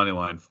State money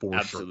line for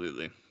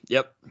Absolutely.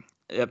 Sure.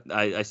 Yep.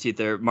 I see it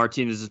there.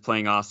 Martinez is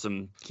playing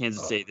awesome.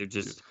 Kansas State, they're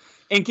just dude.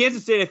 And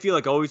Kansas State, I feel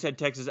like always had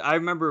Texas. I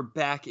remember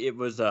back it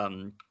was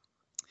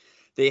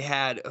they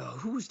had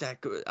who was that?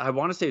 I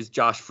want to say it's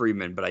Josh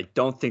Freeman, but I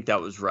don't think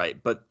that was right.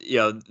 But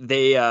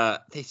they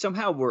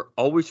somehow were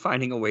always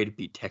finding a way to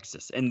beat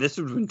Texas, and this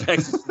was when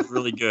Texas was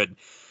really good.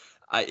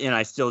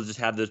 I still just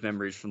have those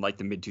memories from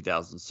the mid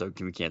 2000s. So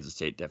give me Kansas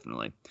State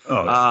definitely.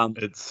 Oh,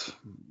 it's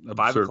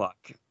 5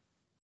 o'clock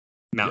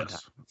Mountain Time,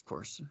 of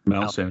course.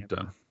 Mount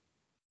Santa,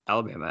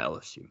 Alabama,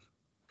 LSU.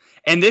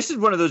 And this is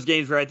one of those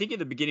games where I think at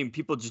the beginning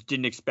people just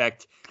didn't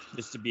expect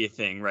this to be a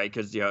thing, right?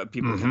 Because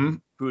people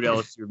booed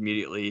LSU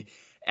immediately.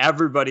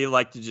 Everybody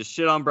liked to just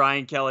shit on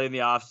Brian Kelly in the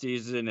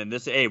offseason, and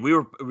this. Hey, we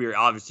were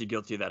obviously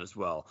guilty of that as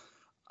well.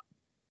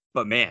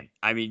 But man,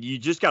 I mean, you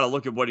just got to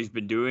look at what he's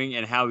been doing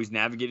and how he's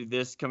navigated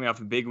this, coming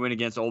off a big win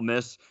against Ole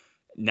Miss.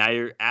 Now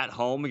you're at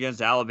home against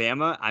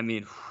Alabama. I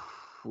mean,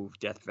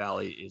 Death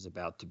Valley is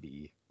about to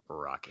be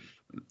rocking.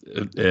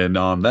 And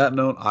on that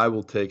note, I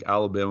will take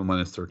Alabama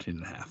minus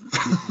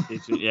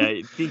 13.5. Yeah,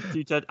 I think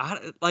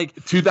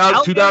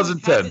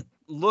 2010.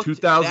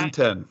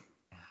 2010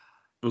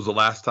 was the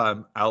last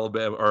time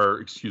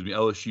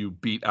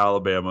LSU beat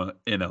Alabama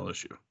in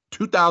LSU.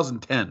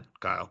 2010,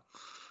 Kyle.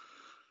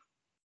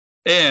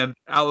 And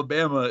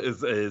Alabama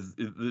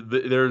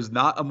there's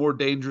not a more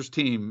dangerous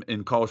team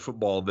in college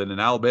football than an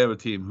Alabama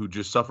team who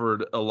just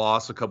suffered a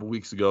loss a couple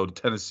weeks ago to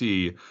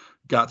Tennessee,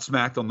 got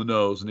smacked on the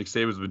nose, and Nick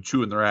Saban's been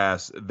chewing their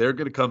ass. They're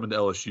going to come into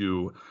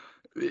LSU.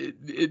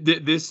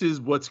 This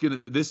is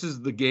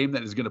the game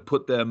that is going to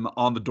put them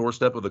on the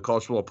doorstep of the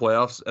college football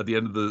playoffs at the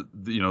end of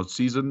the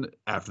season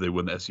after they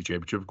win the SEC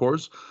championship, of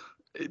course,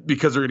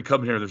 because they're going to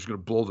come here and they're just going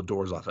to blow the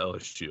doors off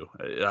LSU.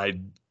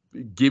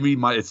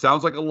 It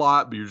sounds like a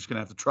lot, but you're just going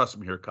to have to trust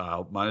me here,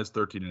 Kyle. Minus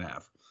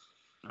 13.5.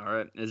 All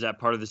right. Is that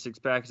part of the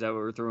 6-pack? Is that what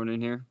we're throwing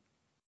in here?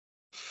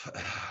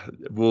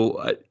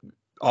 Well,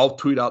 I'll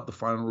tweet out the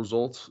final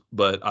results,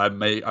 but I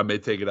may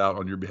take it out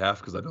on your behalf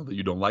because I know that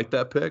you don't like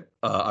that pick.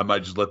 I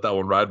might just let that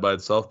one ride by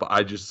itself,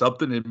 but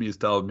something in me is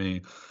telling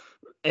me.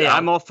 Hey,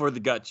 I'm all for the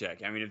gut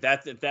check. I mean, if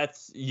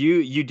that's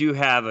you do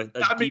have a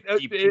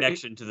deep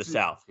connection to the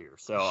South here.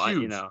 So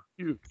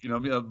huge,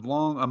 I'm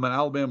an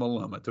Alabama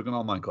alum. I took an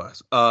online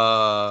class.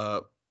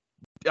 I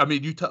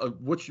mean, you tell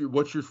what's your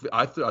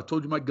I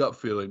told you my gut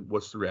feeling.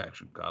 What's the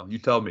reaction, Kyle? You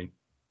tell me.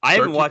 I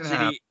haven't watched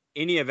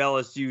any of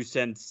LSU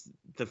since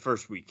the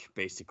first week,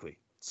 basically.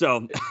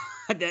 So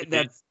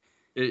that's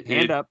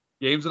hand up.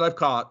 Games that I've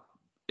caught.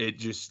 It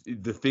just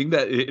the thing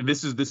that and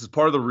this is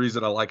part of the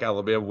reason I like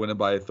Alabama winning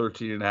by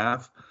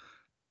 13.5.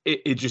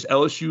 It just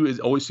LSU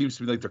always seems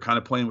to be like they're kind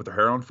of playing with their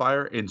hair on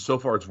fire, and so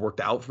far it's worked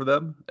out for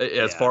them.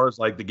 As far as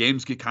the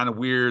games get kind of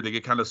weird, they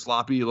get kind of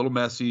sloppy, a little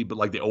messy,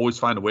 but they always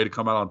find a way to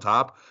come out on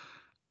top.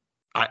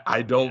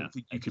 I don't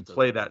think you could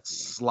play that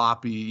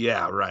sloppy.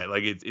 Yeah, right.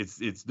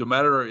 It's no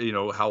matter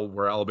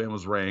where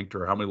Alabama's ranked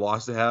or how many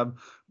losses they have.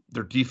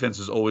 Their defense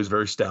is always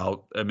very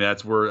stout. I mean,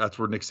 that's where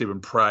Nick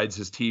Saban prides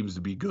his teams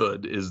to be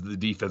good is the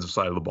defensive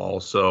side of the ball.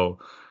 So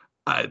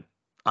I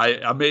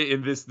may,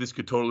 and this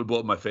could totally blow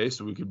up my face.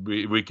 So we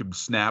could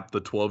snap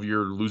the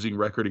 12-year losing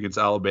record against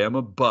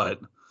Alabama, but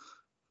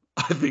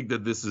I think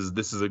that this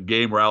is a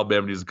game where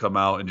Alabama needs to come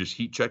out and just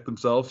heat check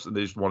themselves, and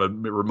they just want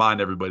to remind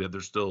everybody that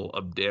they're still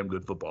a damn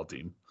good football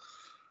team.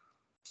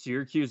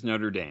 Syracuse,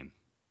 Notre Dame.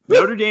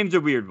 Notre Dame's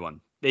a weird one.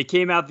 They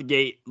came out the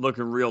gate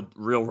looking real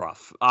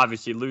rough.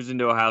 Obviously, losing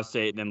to Ohio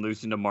State and then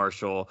losing to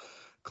Marshall.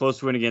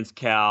 Close win against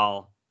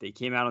Cal. They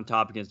came out on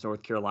top against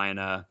North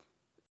Carolina,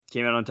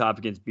 came out on top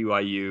against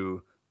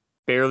BYU,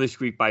 barely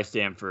squeaked by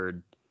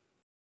Stanford,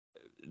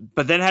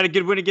 but then had a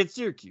good win against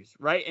Syracuse,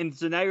 right? And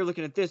so now you're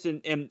looking at this,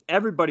 and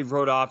everybody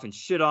wrote off and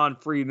shit on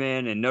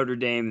Freeman and Notre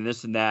Dame and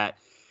this and that.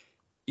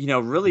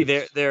 Really,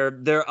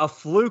 they're a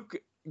fluke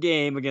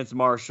game against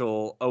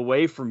Marshall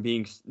away from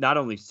being not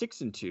only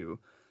 6-2.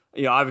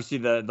 Obviously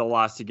the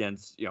loss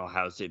against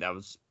Ohio State, that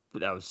was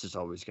just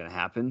always going to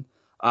happen.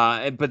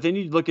 But then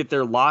you look at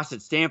their loss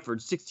at Stanford,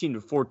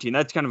 16-14.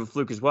 That's kind of a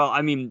fluke as well.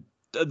 I mean,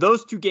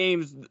 those two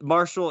games,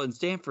 Marshall and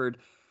Stanford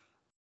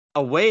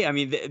away. I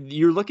mean,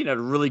 you're looking at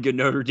a really good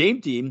Notre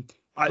Dame team.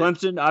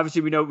 Clemson,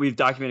 obviously, we know we've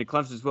documented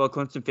Clemson as well.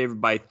 Clemson favored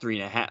by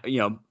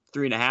 3.5.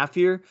 3.5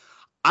 here.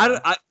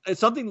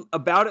 Something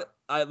about it.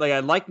 I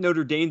like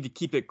Notre Dame to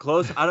keep it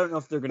close. I don't know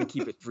if they're going to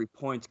keep it 3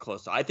 points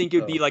close. I think it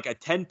would be like a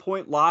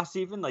 10-point loss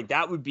even. Like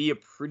that would be a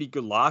pretty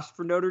good loss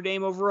for Notre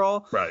Dame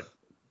overall. Right.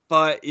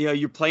 But,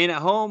 you're playing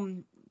at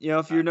home,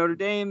 if you're Notre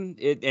Dame,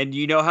 and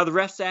you know how the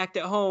refs act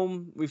at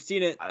home. We've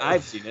seen it.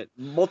 I've seen it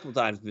multiple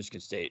times in Michigan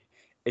State.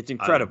 It's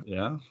incredible.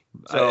 Yeah.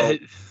 So,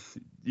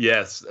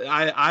 yes,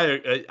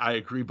 I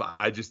agree, but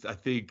I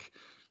think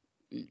 –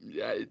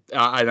 and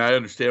I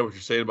understand what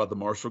you're saying about the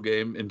Marshall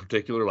game in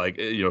particular. Like,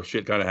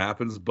 shit kind of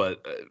happens,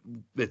 but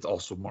it's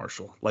also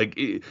Marshall. Like,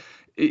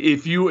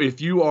 if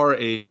you are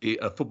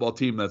a football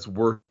team that's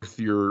worth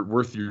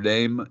your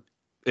name,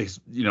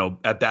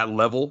 at that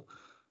level,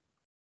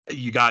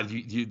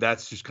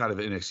 that's just kind of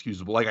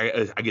inexcusable. Like,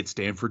 I get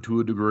Stanford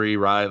to a degree,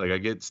 right? Like, I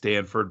get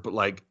Stanford, but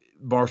like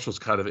Marshall's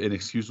kind of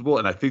inexcusable.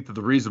 And I think that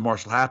the reason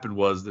Marshall happened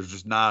was there's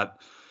just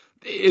not.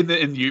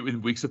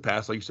 In weeks have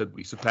passed, like you said,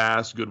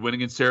 good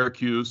winning in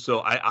Syracuse.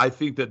 So I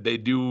think that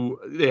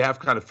they have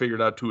kind of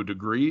figured out to a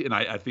degree, and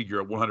I think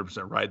you're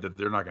 100% right that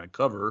they're not going to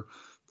cover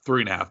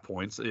 3.5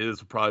 points.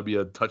 This will probably be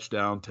a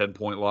touchdown,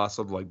 10-point loss,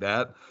 something like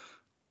that.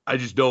 I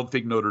just don't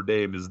think Notre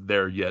Dame is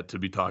there yet to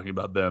be talking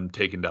about them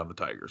taking down the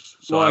Tigers.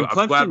 So I'm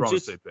glad we're on the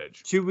same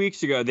page. 2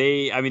 weeks ago,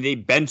 they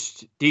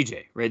benched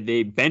DJ, right?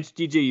 They benched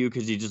DJU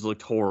because he just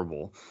looked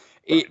horrible.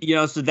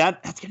 Right. So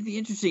that's going to be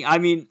interesting. I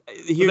mean,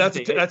 that's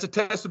a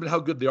testament how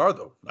good they are,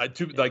 though.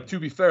 To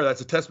be fair,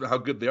 that's a testament how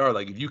good they are.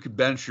 Like, if you could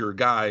bench your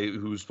guy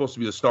who's supposed to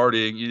be the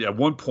starting, at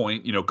one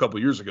point, a couple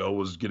of years ago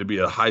was going to be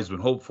a Heisman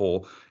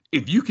hopeful.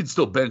 If you can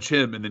still bench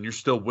him and then you're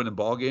still winning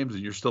ball games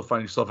and you're still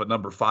finding yourself at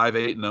number 5,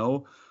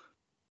 8-0.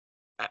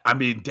 I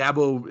mean,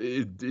 Dabo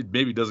it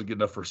maybe doesn't get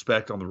enough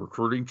respect on the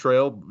recruiting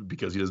trail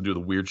because he doesn't do the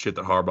weird shit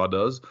that Harbaugh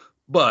does,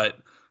 but.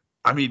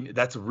 I mean,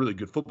 that's a really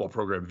good football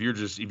program.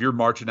 If you're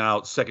marching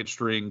out second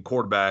string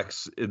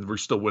quarterbacks and we're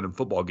still winning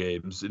football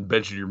games and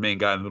benching your main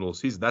guy in the middle of the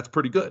season, that's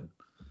pretty good.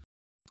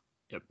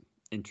 Yep.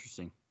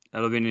 Interesting.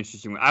 That'll be an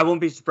interesting one. I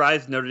won't be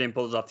surprised if Notre Dame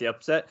pulls off the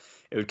upset.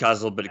 It would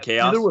cause a little bit of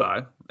chaos. Neither would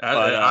I.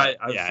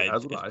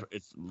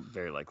 It's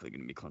very likely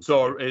going to be Clemson.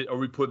 So are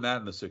we putting that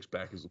in the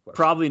 6-pack is the question?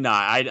 Probably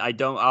not. I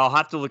don't. I'll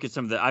have to look at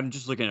some of the. I'm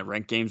just looking at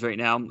ranked games right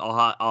now.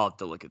 I'll have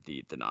to look at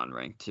the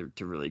non-ranked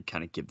to really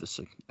kind of give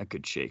this a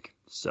good shake.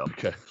 So,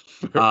 okay.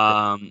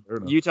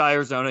 Utah,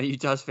 Arizona.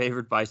 Utah's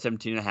favored by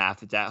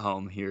 17.5. It's at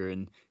home here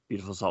in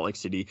beautiful Salt Lake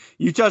City.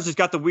 Utah's just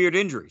got the weird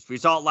injuries. We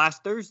saw it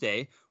last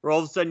Thursday, where all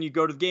of a sudden you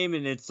go to the game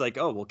and it's like,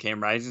 oh, well,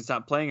 Cam Rising's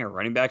not playing, our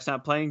running back's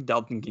not playing.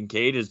 Dalton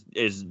Kincaid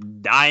is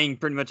dying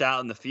pretty much out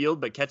in the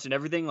field, but catching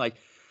everything.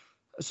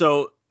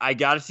 So I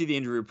got to see the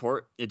injury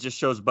report. It just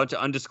shows a bunch of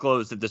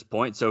undisclosed at this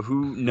point. So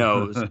who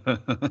knows?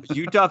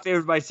 Utah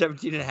favored by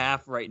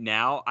 17.5 right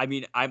now. I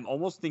mean, I'm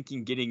almost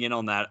thinking getting in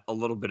on that a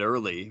little bit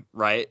early,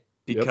 right?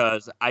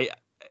 Because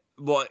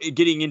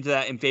getting into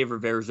that in favor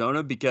of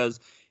Arizona, because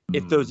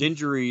if those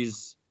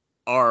injuries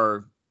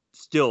are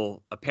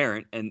still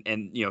apparent and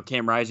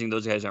Cam Rising,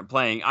 those guys aren't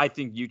playing, I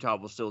think Utah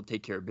will still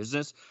take care of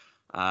business.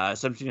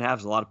 17.5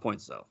 is a lot of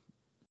points, though.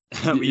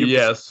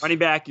 Yes. Running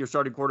back, your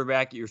starting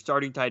quarterback, your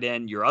starting tight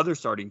end, your other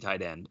starting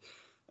tight end.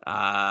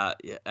 I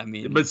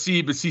mean, but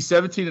see,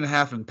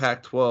 17.5 in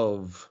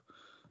Pac-12.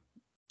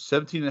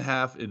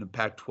 17.5 in a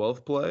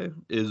Pac-12 play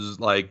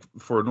is like,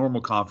 for a normal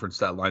conference,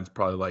 that line's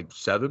probably like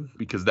 7,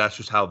 because that's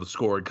just how the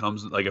scoring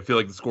comes. Like, I feel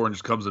like the scoring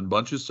just comes in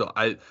bunches. So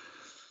I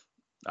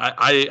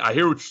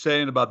hear what you're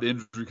saying about the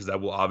injury, because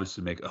that will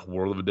obviously make a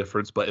world of a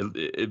difference. But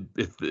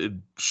if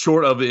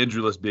short of the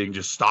injury list being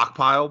just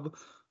stockpiled,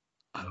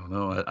 I don't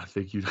know. I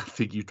think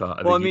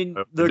Utah. Well, I mean,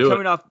 they're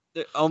coming off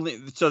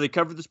so they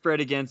covered the spread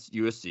against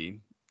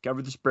USC,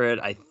 covered the spread,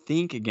 I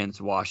think,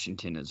 against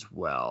Washington as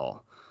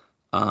well.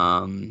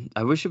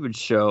 I wish it would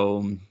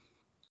show.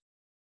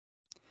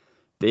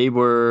 They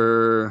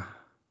were,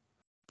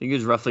 I think it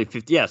was roughly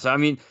 50. Yeah, so I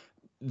mean,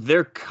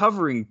 they're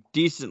covering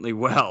decently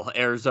well.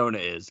 Arizona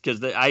is,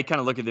 because I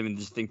kind of look at them and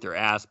just think they're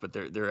ass, but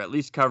they're at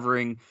least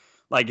covering.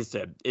 Like I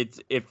said,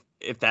 it's if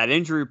that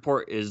injury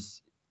report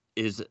is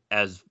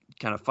as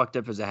kind of fucked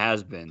up as it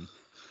has been,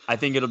 I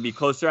think it'll be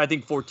closer. I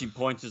think 14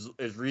 points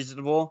is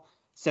reasonable.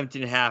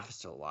 17.5 is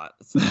still a lot.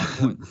 It's a lot of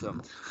points. So.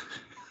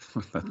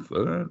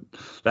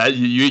 That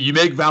you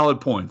make valid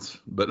points,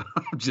 but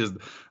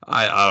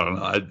I don't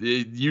know.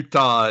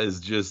 Utah is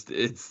just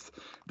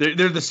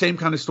they're the same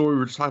kind of story we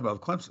were just talking about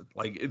with Clemson.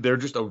 Like they're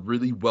just a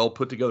really well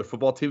put together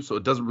football team, so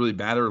it doesn't really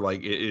matter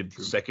like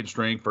it's second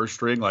string, first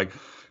string. Like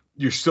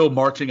you're still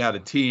marching out a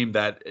team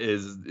that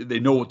they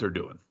know what they're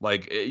doing.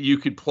 Like you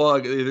could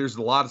plug. There's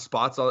a lot of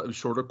spots on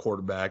shorter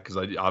quarterback because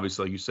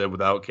obviously, like you said,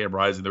 without Cam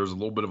Rising, there was a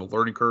little bit of a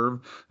learning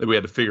curve that we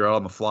had to figure out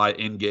on the fly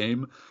in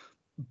game.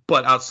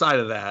 But outside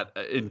of that,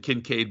 and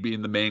Kincaid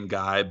being the main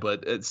guy,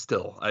 but it's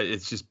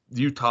just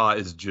Utah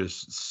is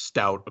just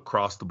stout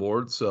across the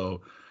board.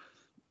 So,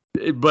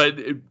 but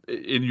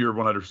you're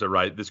 100%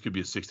 right. This could be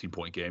a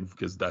 16-point game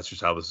because that's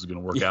just how this is going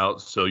to work out.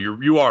 So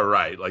you are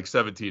right. Like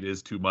 17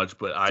 is too much,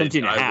 but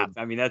 17 and a half.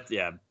 I mean, that's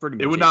pretty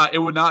much.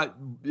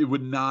 It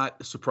would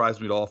not surprise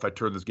me at all if I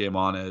turn this game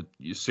on at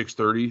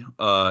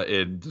 6:30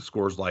 and the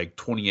score's like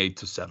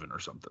 28-7 or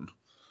something.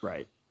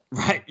 Right.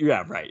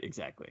 Yeah. Right.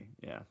 Exactly.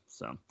 Yeah.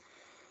 So.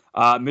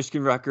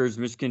 Michigan Rutgers,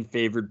 Michigan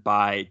favored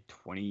by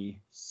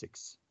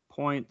 26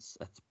 points.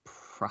 That's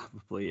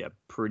probably a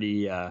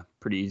pretty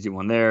easy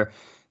one there.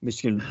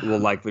 Michigan will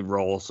likely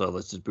roll, so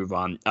let's just move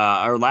on.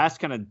 Our last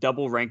kind of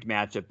double ranked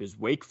matchup is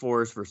Wake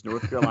Forest versus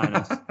North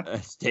Carolina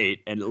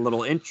State, and a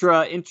little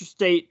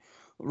interstate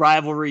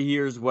rivalry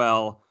here as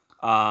well.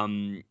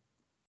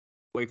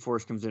 Wake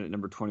Forest comes in at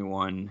number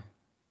 21.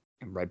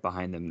 And right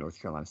behind them, North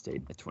Carolina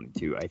State at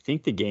 22. I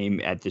think the game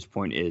at this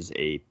point is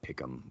a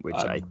pick'em, which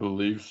I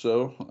believe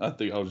so. I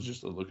think I was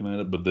just looking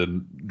at it, but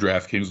then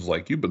DraftKings was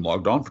like, "You've been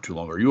logged on for too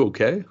long. Are you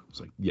okay?" I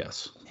was like,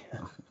 "Yes."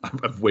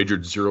 I've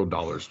wagered $0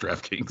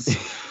 DraftKings.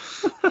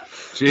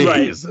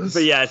 Jesus. Right.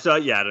 But yeah, so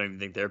yeah, I don't even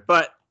think there.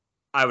 But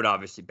I would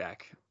obviously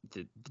back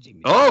the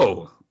Demon.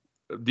 Oh,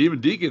 Demon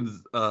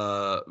Deacons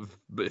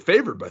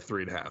favored by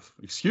 3.5.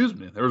 Excuse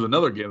me. There was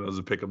another game that was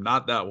a pick 'em,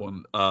 not that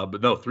one.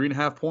 But no,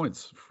 3.5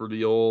 points for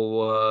the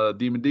old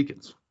Demon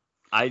Deacons.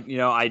 I'm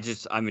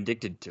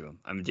addicted to him.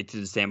 I'm addicted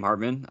to Sam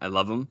Hartman. I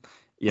love him.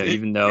 Yeah,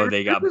 even though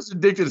they got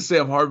addicted to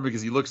Sam Hartman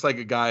because he looks like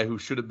a guy who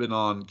should have been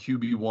on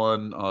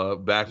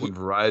QB1 back when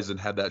Verizon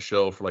had that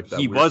show for like that.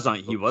 He was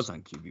on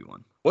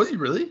QB1. Was he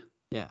really?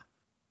 Yeah.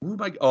 I'm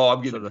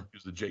getting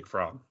confused with Jake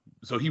Fromm.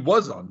 So he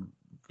was on.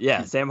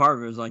 Yeah, Sam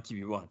Hartman was on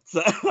QB1.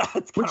 So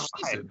that's which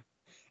season?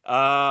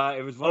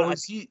 It was one.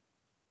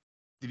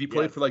 Did he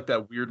play for like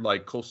that weird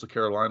like Coastal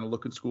Carolina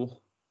looking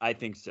school? I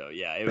think so.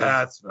 Yeah, it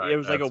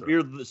was like a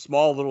weird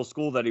small little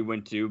school that he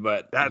went to,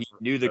 but he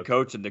knew the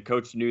coach, and the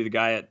coach knew the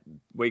guy at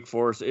Wake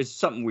Forest. It's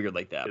something weird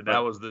like that. That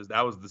was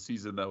the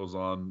season that was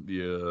on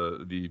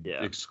the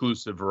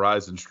exclusive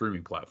Verizon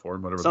streaming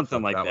platform, whatever.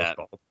 Something like that.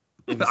 Was called.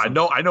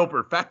 I know for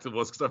a fact it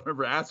was because I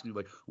remember asking you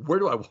like, where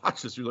do I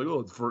watch this? You're like, oh,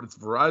 it's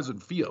Verizon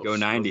Fios. Go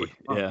 90. Like,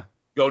 oh,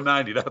 Go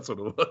 90. That's what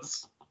it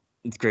was.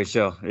 It's a great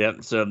show.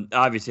 Yep. So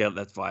obviously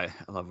that's why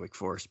I love Wake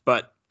Forest,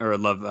 I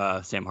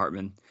love Sam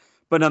Hartman.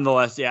 But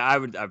nonetheless,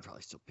 I'd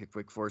probably still pick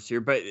Wake Forest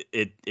here, but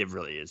it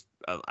really is,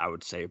 I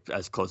would say,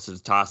 as close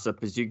as a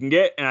toss-up as you can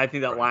get. And I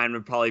think that line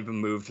would probably even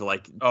move to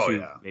like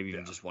maybe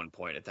even just 1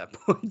 point at that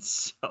point.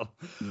 So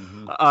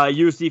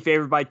USC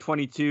favored by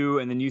 22,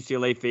 and then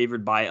UCLA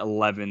favored by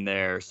 11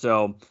 there.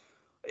 So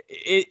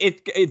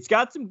it's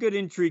got some good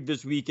intrigue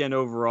this weekend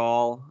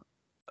overall,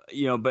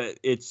 but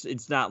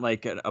it's not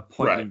like a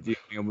point of view,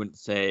 I wouldn't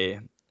say,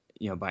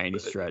 by any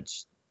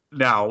stretch.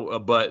 Now,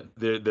 but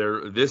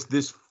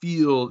this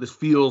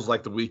feels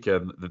like the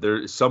weekend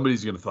that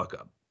somebody's going to fuck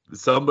up.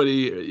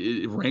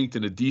 Somebody ranked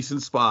in a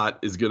decent spot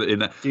is going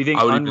to. Do you think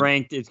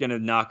unranked is going to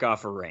knock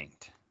off a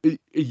ranked?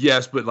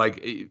 Yes, but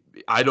like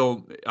I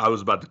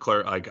was about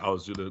to I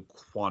was going to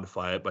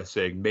quantify it by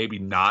saying maybe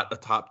not a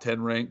top 10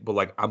 rank, but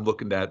like I'm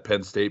looking at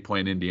Penn State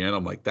playing Indiana.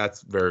 I'm like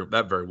that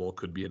very well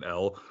could be an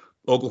L.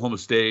 Oklahoma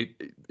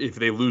State, if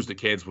they lose to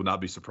Kansas, would not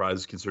be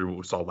surprised considering what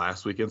we saw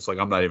last weekend. So like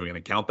I'm not even going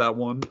to count that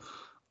one.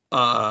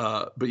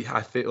 But yeah,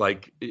 I think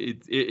like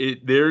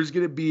there's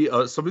going to be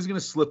somebody's going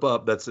to slip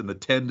up that's in the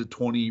 10 to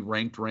 20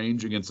 ranked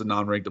range against a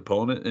non-ranked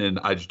opponent, and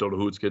I just don't know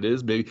who it's going to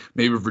is. Maybe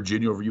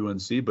Virginia over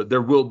UNC, but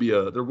there will be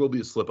a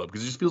slip up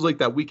because it just feels like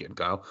that weekend,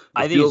 Kyle.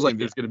 I think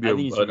it's going to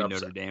be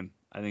Notre Dame.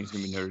 I think it's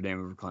going to be Notre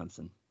Dame over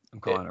Clemson. I'm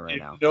calling it right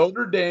now.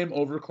 Notre Dame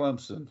over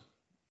Clemson.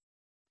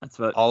 That's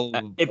what.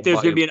 If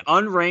there's going to be an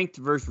unranked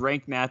versus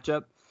ranked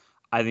matchup,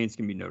 I think it's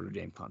going to be Notre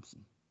Dame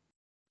Clemson.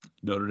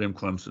 Notre Dame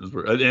Clemson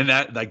is and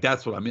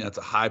that's what I mean. That's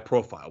a high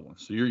profile one.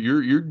 So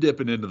you're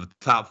dipping into the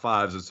top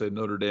fives and say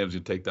Notre Dame's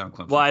gonna take down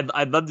Clemson. Well,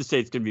 I'd love to say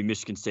it's gonna be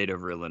Michigan State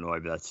over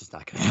Illinois, but that's just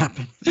not gonna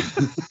happen.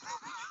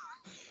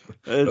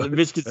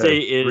 Michigan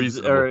State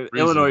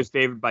Illinois is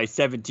favored by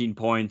 17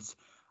 points.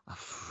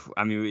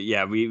 I mean,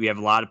 we have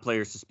a lot of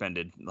players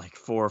suspended, like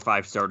 4 or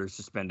 5 starters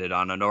suspended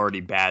on an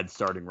already bad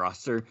starting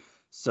roster.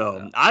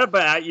 So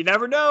but you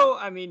never know.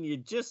 I mean, you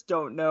just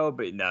don't know.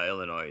 But no,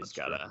 Illinois has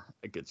got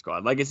a good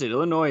squad. Like I said,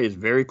 Illinois is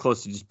very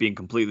close to just being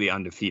completely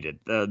undefeated.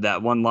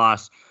 That one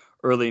loss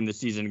early in the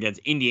season against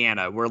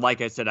Indiana, where,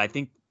 like I said, I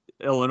think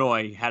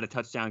Illinois had a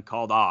touchdown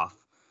called off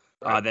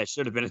that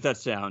should have been a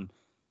touchdown.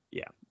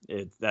 Yeah,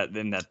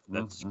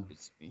 that's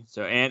me.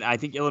 So, and I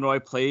think Illinois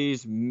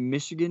plays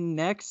Michigan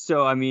next.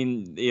 So, I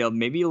mean,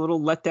 maybe a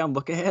little letdown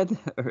look ahead.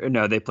 Or,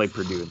 no, they play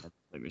Purdue.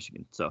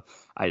 Michigan. So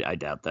I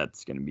doubt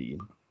that's going to be.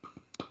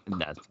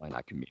 That's probably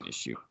not going to be an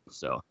issue.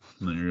 So,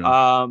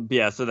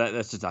 yeah, so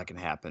that's just not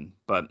going to happen.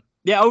 But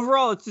yeah,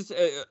 overall, it's just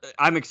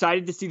I'm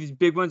excited to see these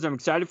big ones. I'm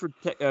excited for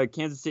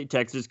Kansas State,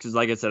 Texas, because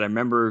like I said, I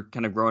remember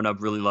kind of growing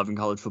up really loving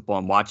college football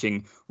and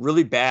watching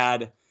really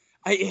bad.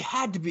 It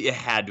had to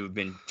have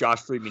been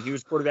Josh Friedman. He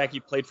was quarterback. He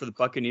played for the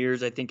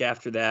Buccaneers, I think.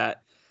 After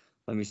that,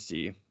 let me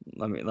see.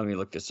 Let me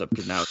look this up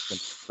because now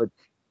it's going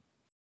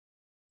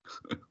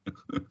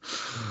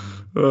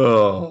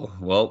Oh,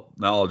 well,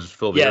 now I'll just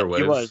fill the airwaves.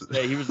 He was.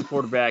 Yeah, he was the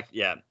quarterback.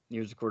 Yeah, he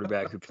was the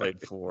quarterback who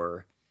played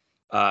for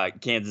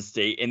Kansas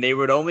State, and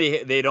they'd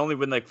only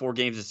win like 4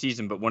 games a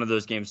season, but one of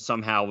those games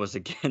somehow was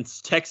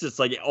against Texas,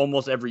 like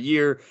almost every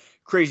year.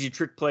 Crazy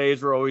trick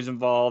plays were always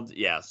involved.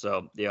 Yeah,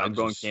 so yeah, I'm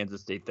going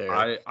Kansas State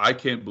there. I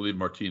can't believe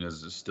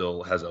Martinez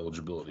still has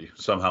eligibility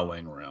somehow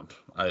laying around.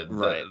 I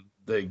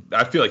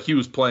feel like he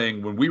was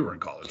playing when we were in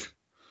college.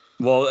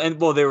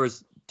 Well, there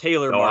was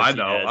Taylor Martinez, I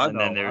know, and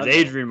then there's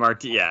Adrian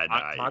Martinez. Yeah,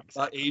 I talked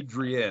about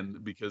Adrian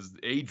because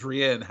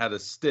Adrian had a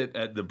stint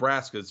at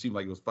Nebraska. It seemed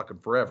like it was fucking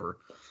forever.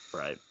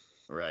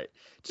 Right.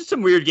 Just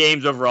some weird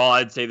games overall,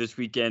 I'd say, this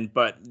weekend,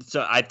 but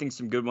so I think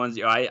some good ones.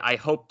 I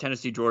hope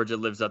Tennessee, Georgia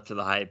lives up to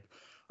the hype,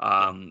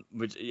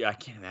 which I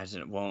can't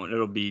imagine it won't.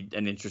 It'll be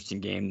an interesting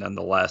game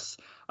nonetheless.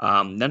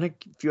 Then a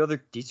few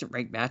other decent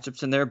ranked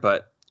matchups in there,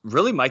 but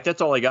really, Mike,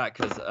 that's all I got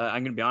because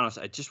I'm going to be honest,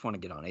 I just want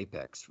to get on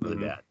Apex really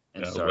bad. I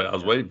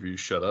was waiting for you to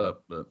shut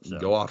up, but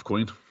go off,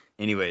 Queen.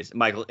 Anyways,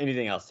 Michael,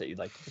 anything else that you'd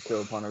like to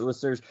bestow upon our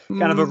listeners?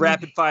 Kind of a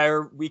rapid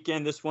fire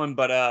weekend, this one,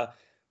 but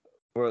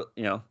we're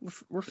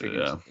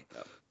figuring something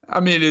out. I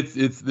mean,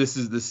 this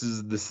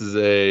is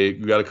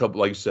you got a couple,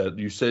 like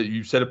you said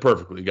it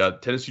perfectly. You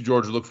got Tennessee,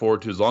 Georgia to look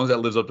forward to. As long as that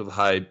lives up to the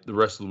hype, the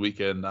rest of the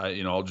weekend,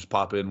 I'll just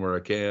pop in where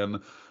I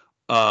can.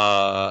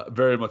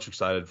 Very much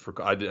excited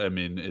for. I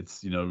mean,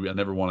 it's I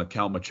never want to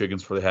count my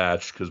chickens for the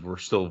hatch because we're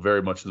still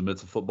very much in the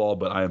midst of football.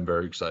 But I am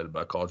very excited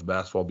about college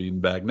basketball being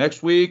back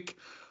next week.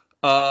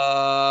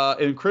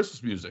 And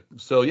Christmas music.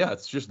 So yeah,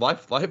 it's just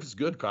life. Life is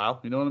good, Kyle.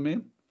 You know what I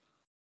mean?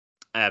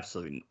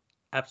 Absolutely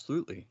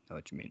know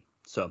what you mean.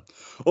 So,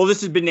 well, this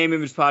has been Name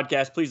Image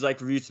Podcast. Please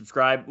like, review,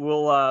 subscribe.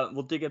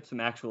 We'll dig up some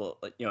actual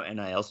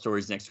NIL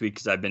stories next week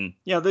because I've been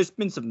there's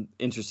been some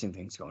interesting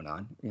things going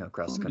on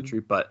across the country.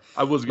 But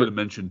I was going to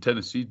mention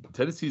Tennessee.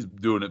 Tennessee's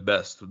doing it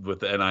best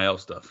with the NIL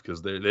stuff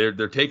because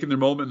they're taking their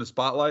moment in the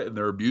spotlight and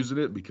they're abusing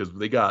it because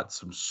they got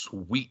some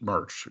sweet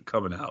merch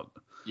coming out.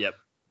 Yep.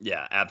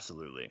 Yeah.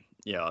 Absolutely.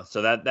 Yeah.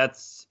 So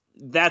that's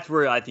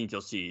where I think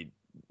you'll see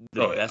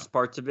the best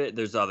parts of it.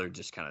 There's other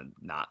just kind of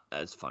not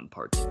as fun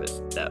parts of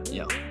it that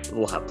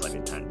we'll have plenty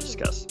of time to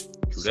discuss.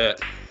 True that.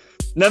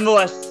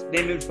 Nonetheless,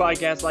 Name Image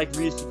Podcast, like,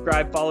 review,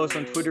 subscribe, follow us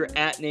on Twitter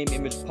at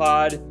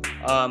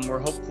NameImagePod. We're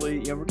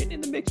hopefully we're getting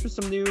in the mix with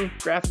some new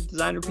graphic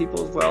designer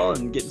people as well,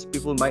 and getting some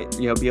people who might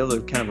be able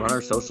to kind of run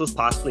our socials,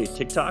 possibly a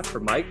TikTok for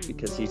Mike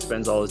because he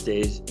spends all his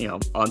days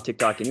on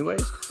TikTok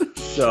anyways.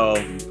 So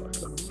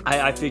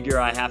I figure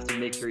I have to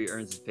make sure he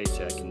earns his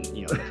paycheck and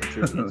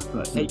contributes.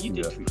 But hey, you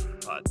did tweet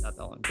not that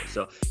long ago.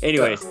 So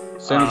anyways,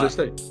 San Jose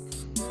State.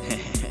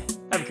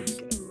 Have a good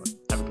weekend.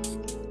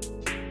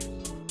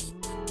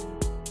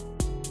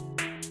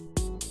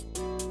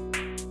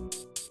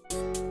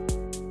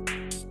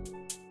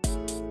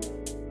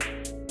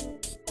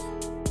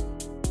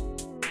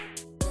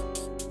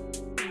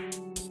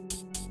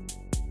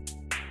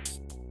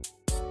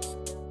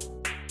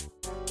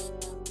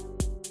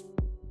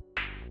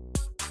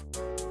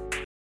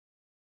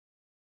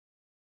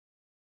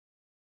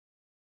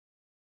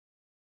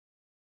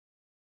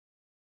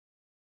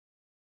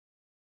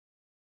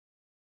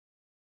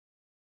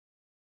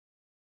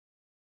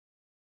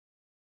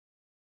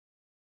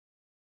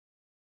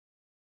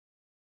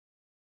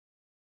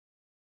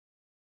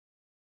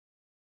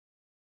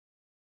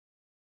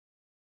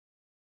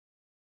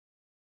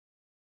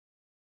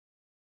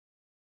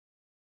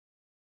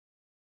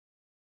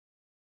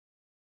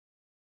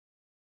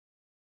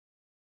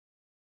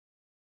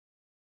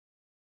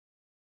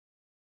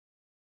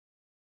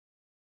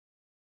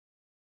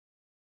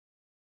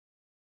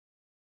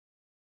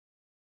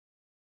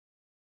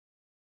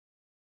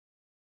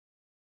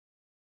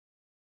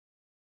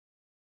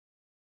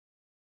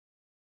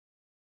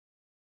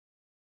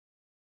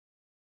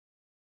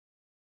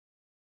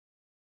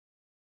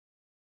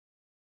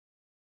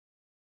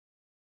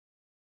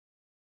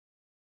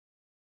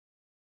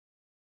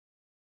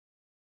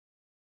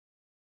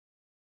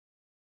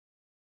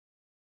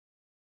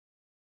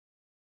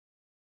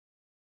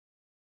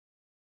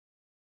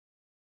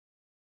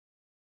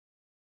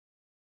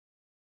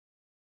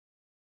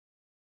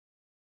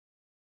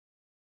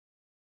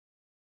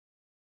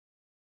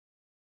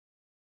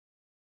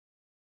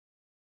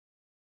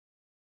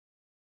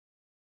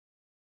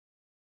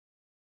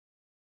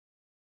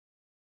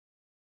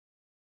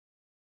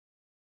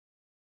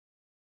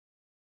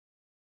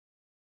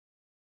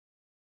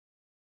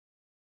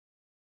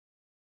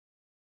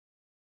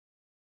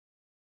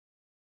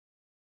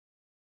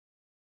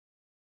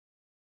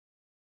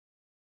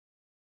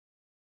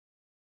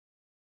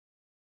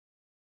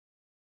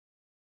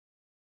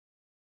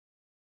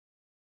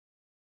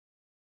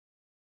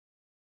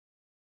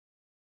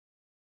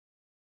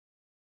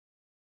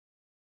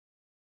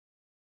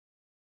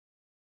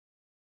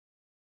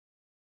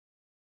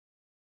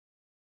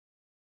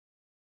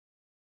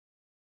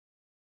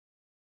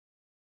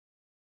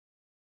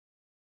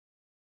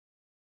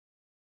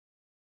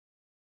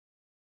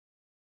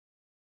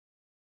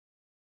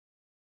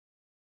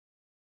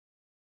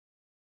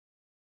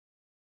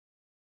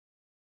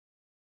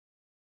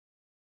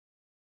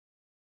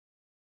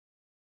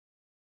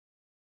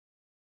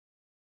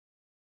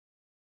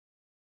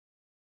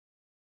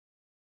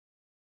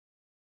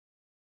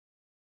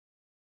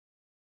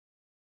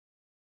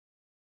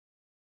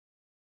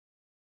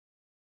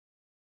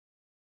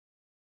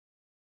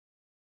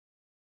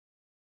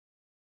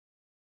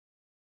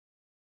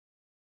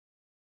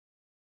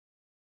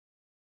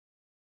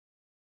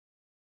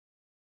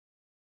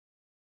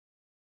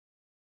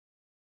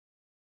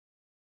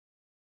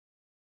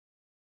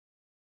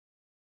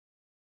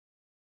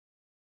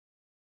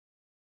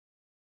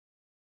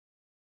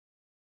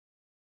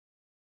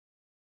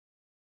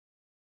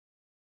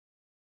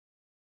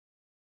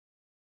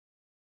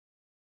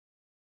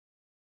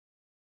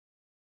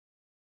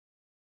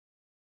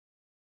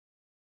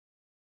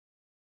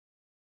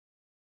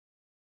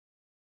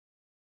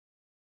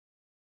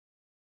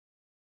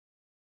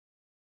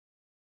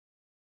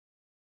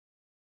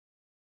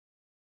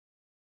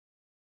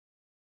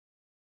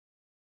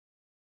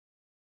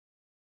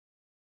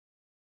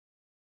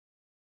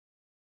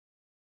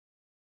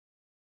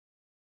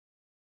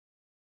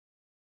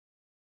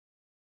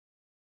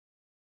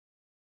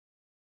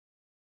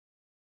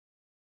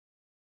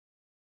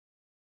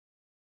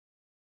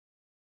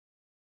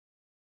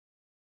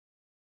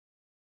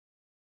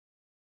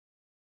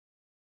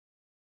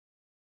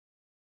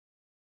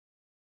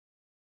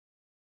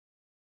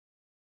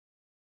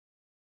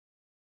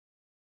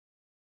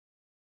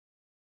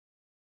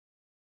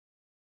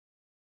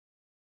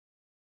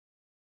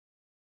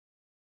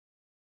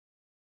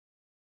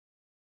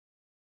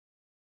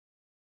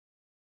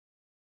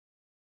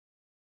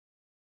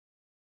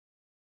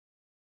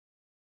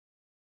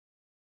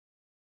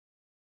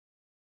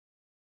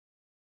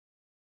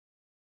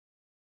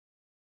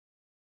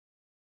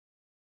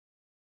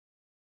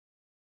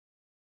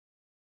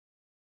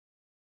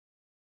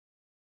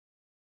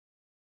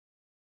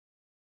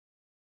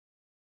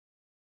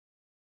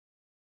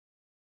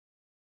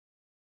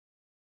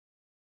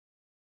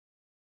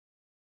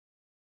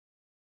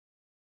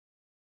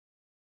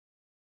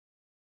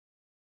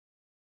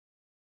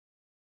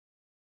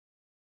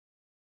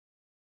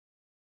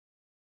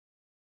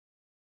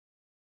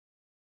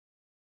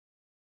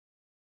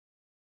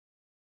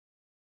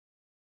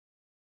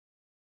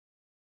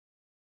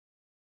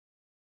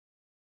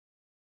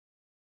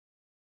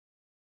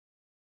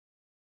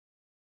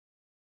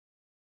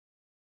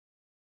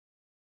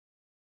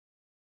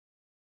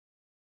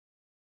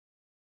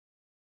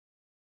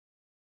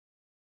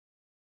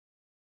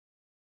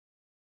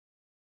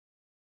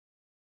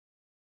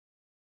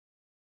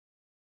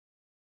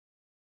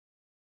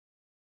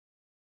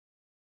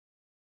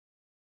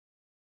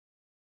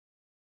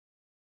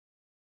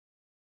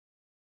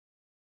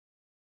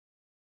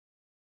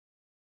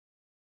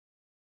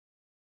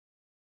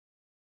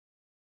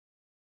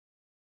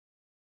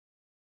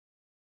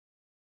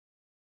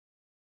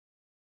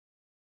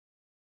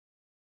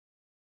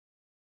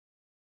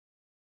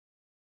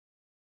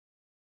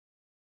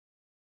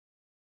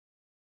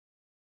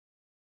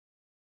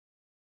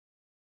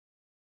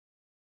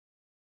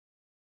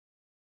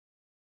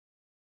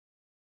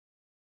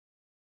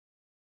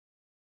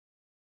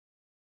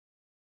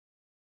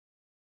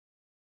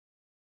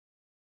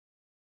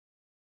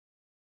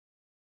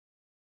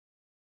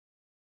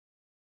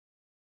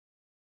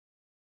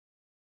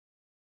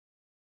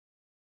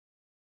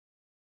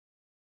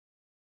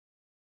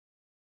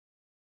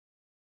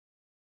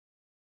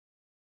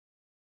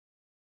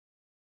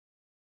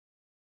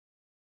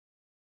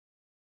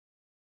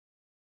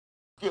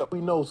 Skip,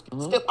 we know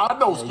Skip. Skip, I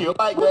know Skip.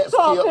 Like that,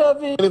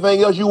 Skip.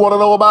 Anything else you want to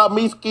know about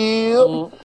me, Skip?